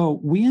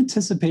 So we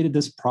anticipated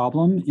this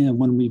problem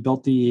when we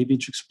built the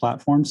Aviatrix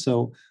platform.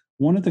 So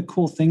one of the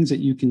cool things that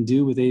you can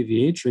do with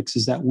Aviatrix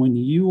is that when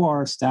you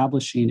are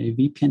establishing a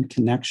VPN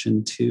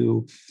connection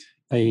to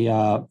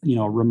a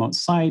remote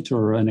site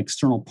or an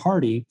external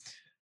party,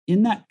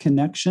 in that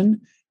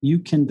connection, you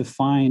can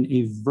define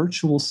a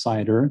virtual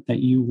CIDR that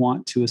you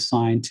want to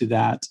assign to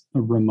that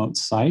remote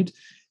site.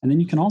 And then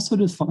you can also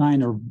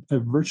define a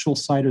virtual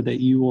CIDR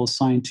that you will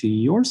assign to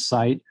your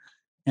site.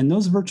 And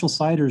those virtual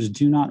CIDRs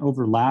do not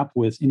overlap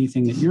with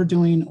anything that you're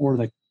doing or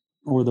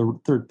the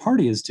third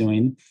party is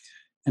doing.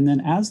 And then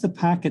as the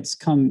packets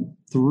come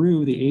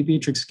through the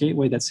Aviatrix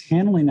gateway that's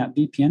handling that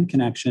VPN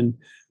connection,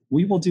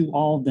 we will do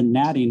all of the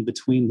natting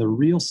between the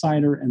real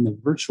CIDR and the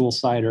virtual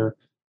CIDR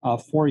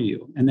for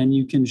you. And then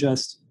you can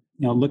just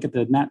look at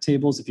the NAT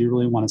tables if you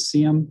really want to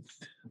see them.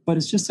 But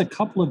it's just a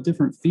couple of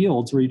different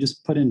fields where you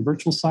just put in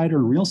virtual CIDR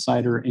and real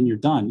CIDR and you're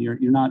done. You're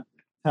not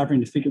having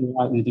to figure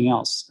out anything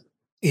else.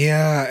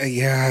 Yeah.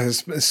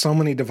 There's so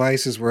many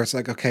devices where it's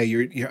like, okay,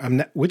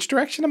 which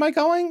direction am I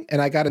going?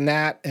 And I got a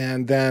NAT,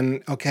 and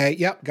then and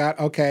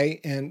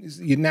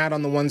you NAT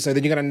on the one side,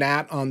 then you got a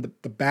NAT on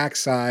the back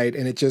side,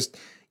 and it just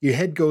your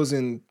head goes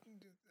in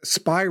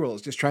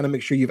spirals just trying to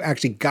make sure you've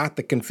actually got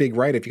the config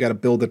right if you got to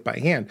build it by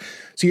hand.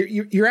 So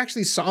you're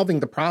actually solving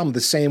the problem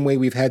the same way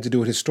we've had to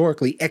do it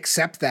historically,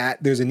 except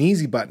that there's an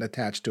easy button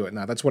attached to it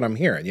now. That's what I'm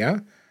hearing, yeah?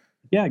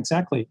 Yeah,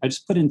 exactly. I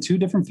just put in two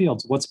different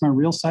fields. What's my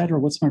real CIDR,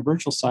 what's my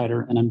virtual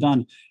CIDR, and I'm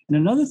done. And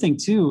another thing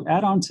too,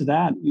 add on to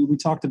that, we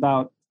talked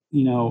about,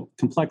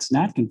 complex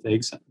NAT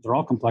configs. They're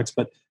all complex,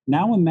 but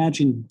now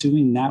imagine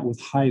doing that with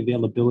high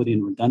availability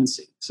and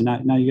redundancy. So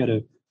now you got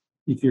to,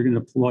 if you're going to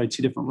deploy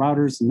two different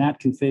routers, NAT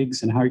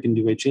configs, and how you can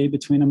do HA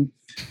between them.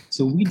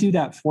 So we do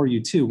that for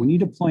you too. When you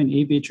deploy an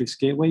Aviatrix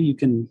gateway, you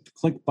can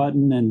click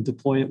button and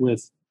deploy it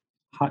with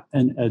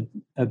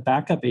a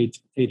backup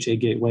HA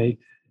gateway.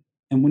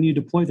 And when you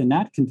deploy the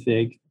NAT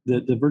config,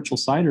 the virtual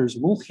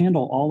CIDRs will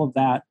handle all of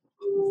that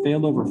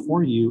failover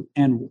for you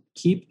and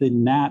keep the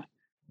NAT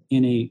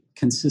in a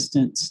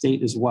consistent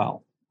state as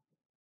well.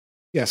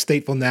 Yeah,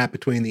 stateful NAT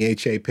between the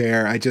HA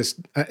pair. I just,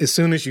 as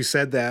soon as you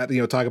said that,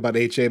 talk about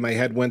HA, my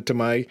head went to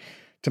my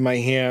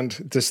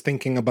hand, just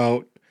thinking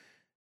about,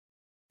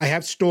 I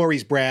have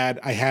stories, Brad.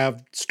 I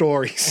have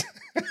stories.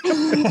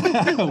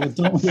 Well,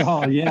 don't we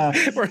all? Yeah.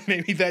 Or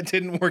maybe that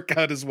didn't work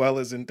out as well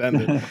as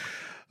intended.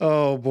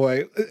 Oh,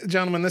 boy.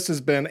 Gentlemen, this has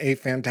been a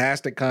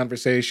fantastic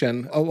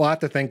conversation. A lot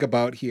to think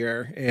about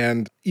here.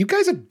 And you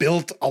guys have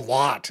built a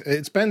lot.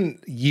 It's been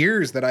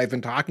years that I've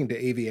been talking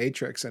to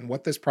Aviatrix, and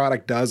what this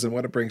product does and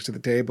what it brings to the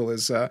table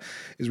is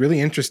really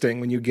interesting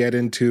when you get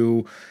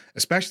into,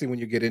 especially when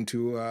you get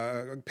into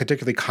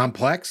particularly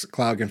complex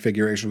cloud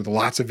configurations with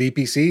lots of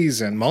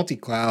VPCs and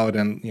multi-cloud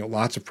and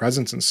lots of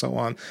presence and so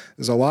on.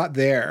 There's a lot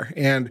there.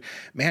 And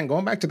man,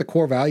 going back to the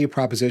core value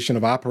proposition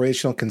of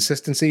operational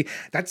consistency,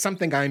 that's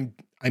something I'm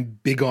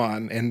big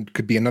on and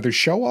could be another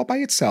show all by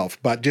itself,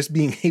 but just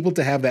being able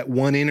to have that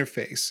one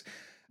interface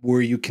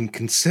where you can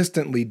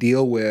consistently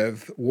deal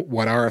with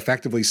what are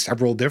effectively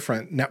several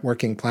different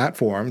networking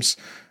platforms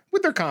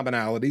with their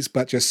commonalities,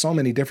 but just so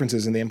many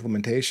differences in the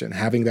implementation.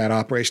 Having that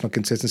operational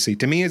consistency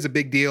to me is a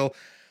big deal.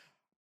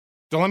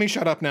 So let me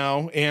shut up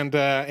now, and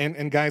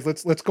guys,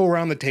 let's go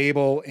around the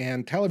table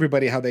and tell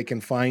everybody how they can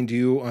find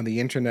you on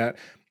the internet.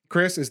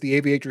 Chris, as the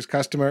Aviatrix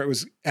customer, it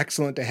was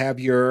excellent to have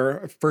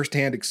your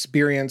firsthand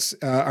experience.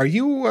 Are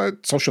you a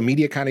social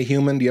media kind of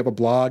human? Do you have a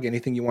blog?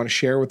 Anything you want to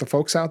share with the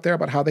folks out there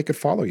about how they could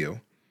follow you?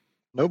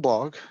 No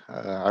blog.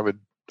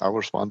 I'll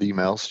respond to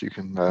emails. You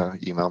can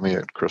email me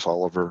at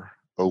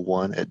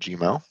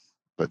chrisoliver01@gmail.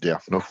 But yeah,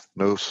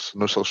 no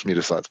social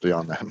media sites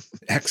beyond that.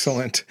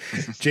 Excellent.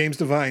 James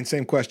Devine,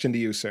 same question to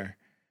you, sir.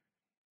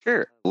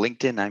 Sure.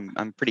 LinkedIn,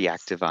 I'm pretty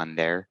active on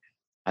there.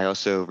 I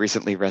also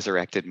recently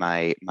resurrected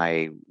my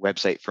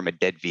website from a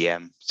dead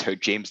VM. So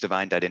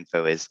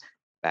jamesdevine.info is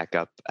back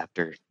up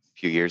after a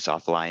few years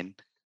offline.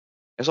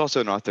 I was also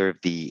an author of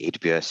the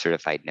AWS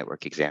Certified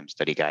Network Exam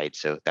Study Guide.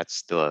 So that's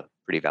still a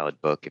pretty valid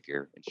book if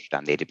you're interested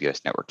on the AWS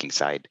networking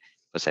side.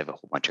 Plus, I have a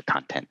whole bunch of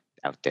content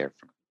out there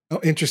from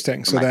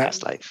interesting. So my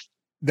past life.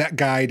 That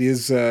guide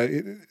is,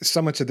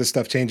 so much of this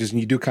stuff changes and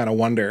you do kind of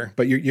wonder,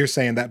 but you're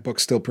saying that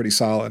book's still pretty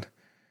solid.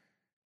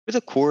 With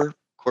the core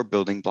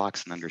building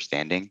blocks and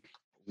understanding.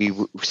 We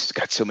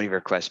got so many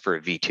requests for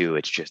a V2.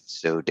 It's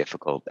just so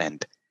difficult,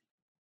 and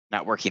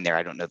not working there.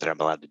 I don't know that I'm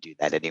allowed to do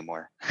that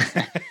anymore.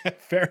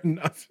 Fair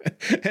enough.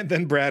 And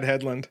then Brad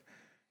Hedlund.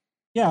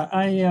 Yeah,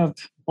 I have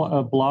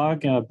a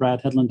blog,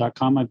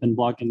 bradhedlund.com. I've been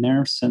blogging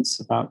there since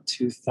about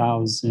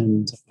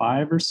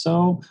 2005 or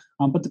so.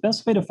 But the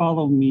best way to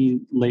follow me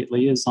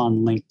lately is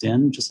on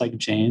LinkedIn, just like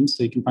James.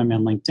 So you can find me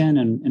on LinkedIn.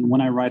 And when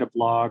I write a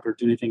blog or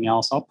do anything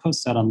else, I'll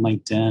post that on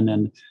LinkedIn.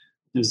 And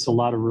there's a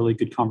lot of really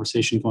good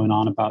conversation going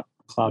on about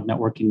cloud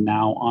networking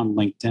now on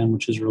LinkedIn,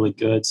 which is really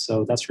good.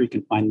 So that's where you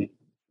can find me.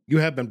 You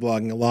have been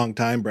blogging a long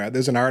time, Brad.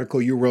 There's an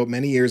article you wrote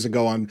many years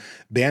ago on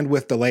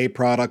bandwidth delay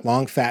product,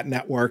 long fat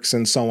networks,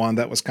 and so on.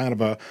 That was kind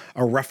of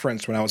a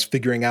reference when I was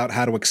figuring out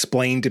how to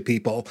explain to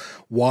people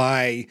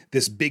why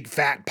this big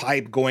fat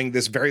pipe going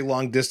this very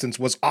long distance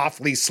was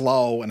awfully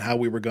slow and how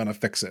we were going to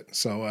fix it.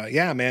 So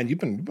yeah, man, you've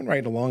been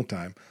writing a long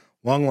time.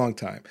 Long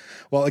time.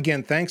 Well,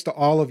 again, thanks to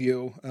all of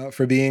you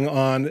for being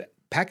on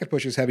Packet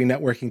Pushers Heavy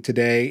Networking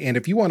today. And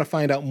if you want to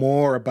find out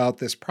more about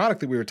this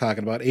product that we were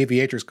talking about,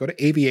 Aviatrix, go to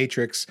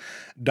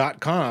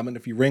aviatrix.com. And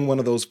if you ring one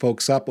of those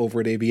folks up over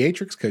at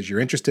Aviatrix because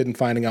you're interested in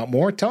finding out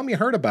more, tell them you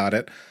heard about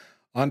it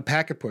on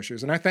Packet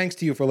Pushers. And our thanks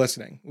to you for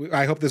listening.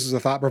 I hope this is a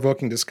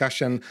thought-provoking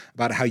discussion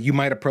about how you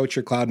might approach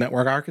your cloud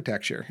network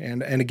architecture.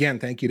 And again,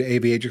 thank you to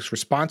Aviatrix for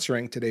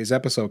sponsoring today's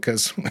episode,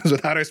 because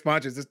without our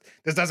sponsors,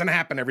 this doesn't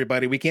happen,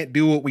 everybody. We can't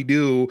do what we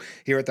do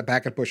here at the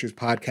Packet Pushers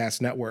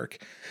Podcast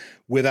Network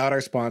without our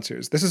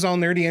sponsors. This is all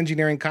nerdy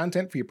engineering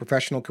content for your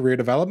professional career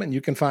development.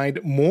 You can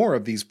find more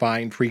of these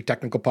fine free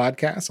technical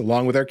podcasts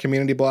along with our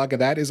community blog,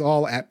 and that is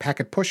all at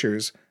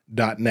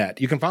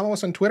packetpushers.net. You can follow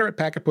us on Twitter at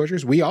Packet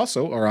Pushers. We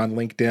also are on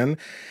LinkedIn.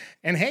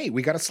 And hey,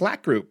 we got a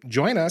Slack group.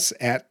 Join us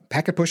at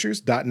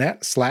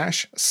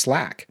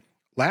packetpushers.net/Slack.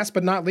 Last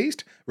but not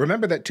least,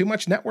 remember that too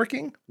much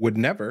networking would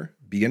never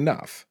be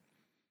enough.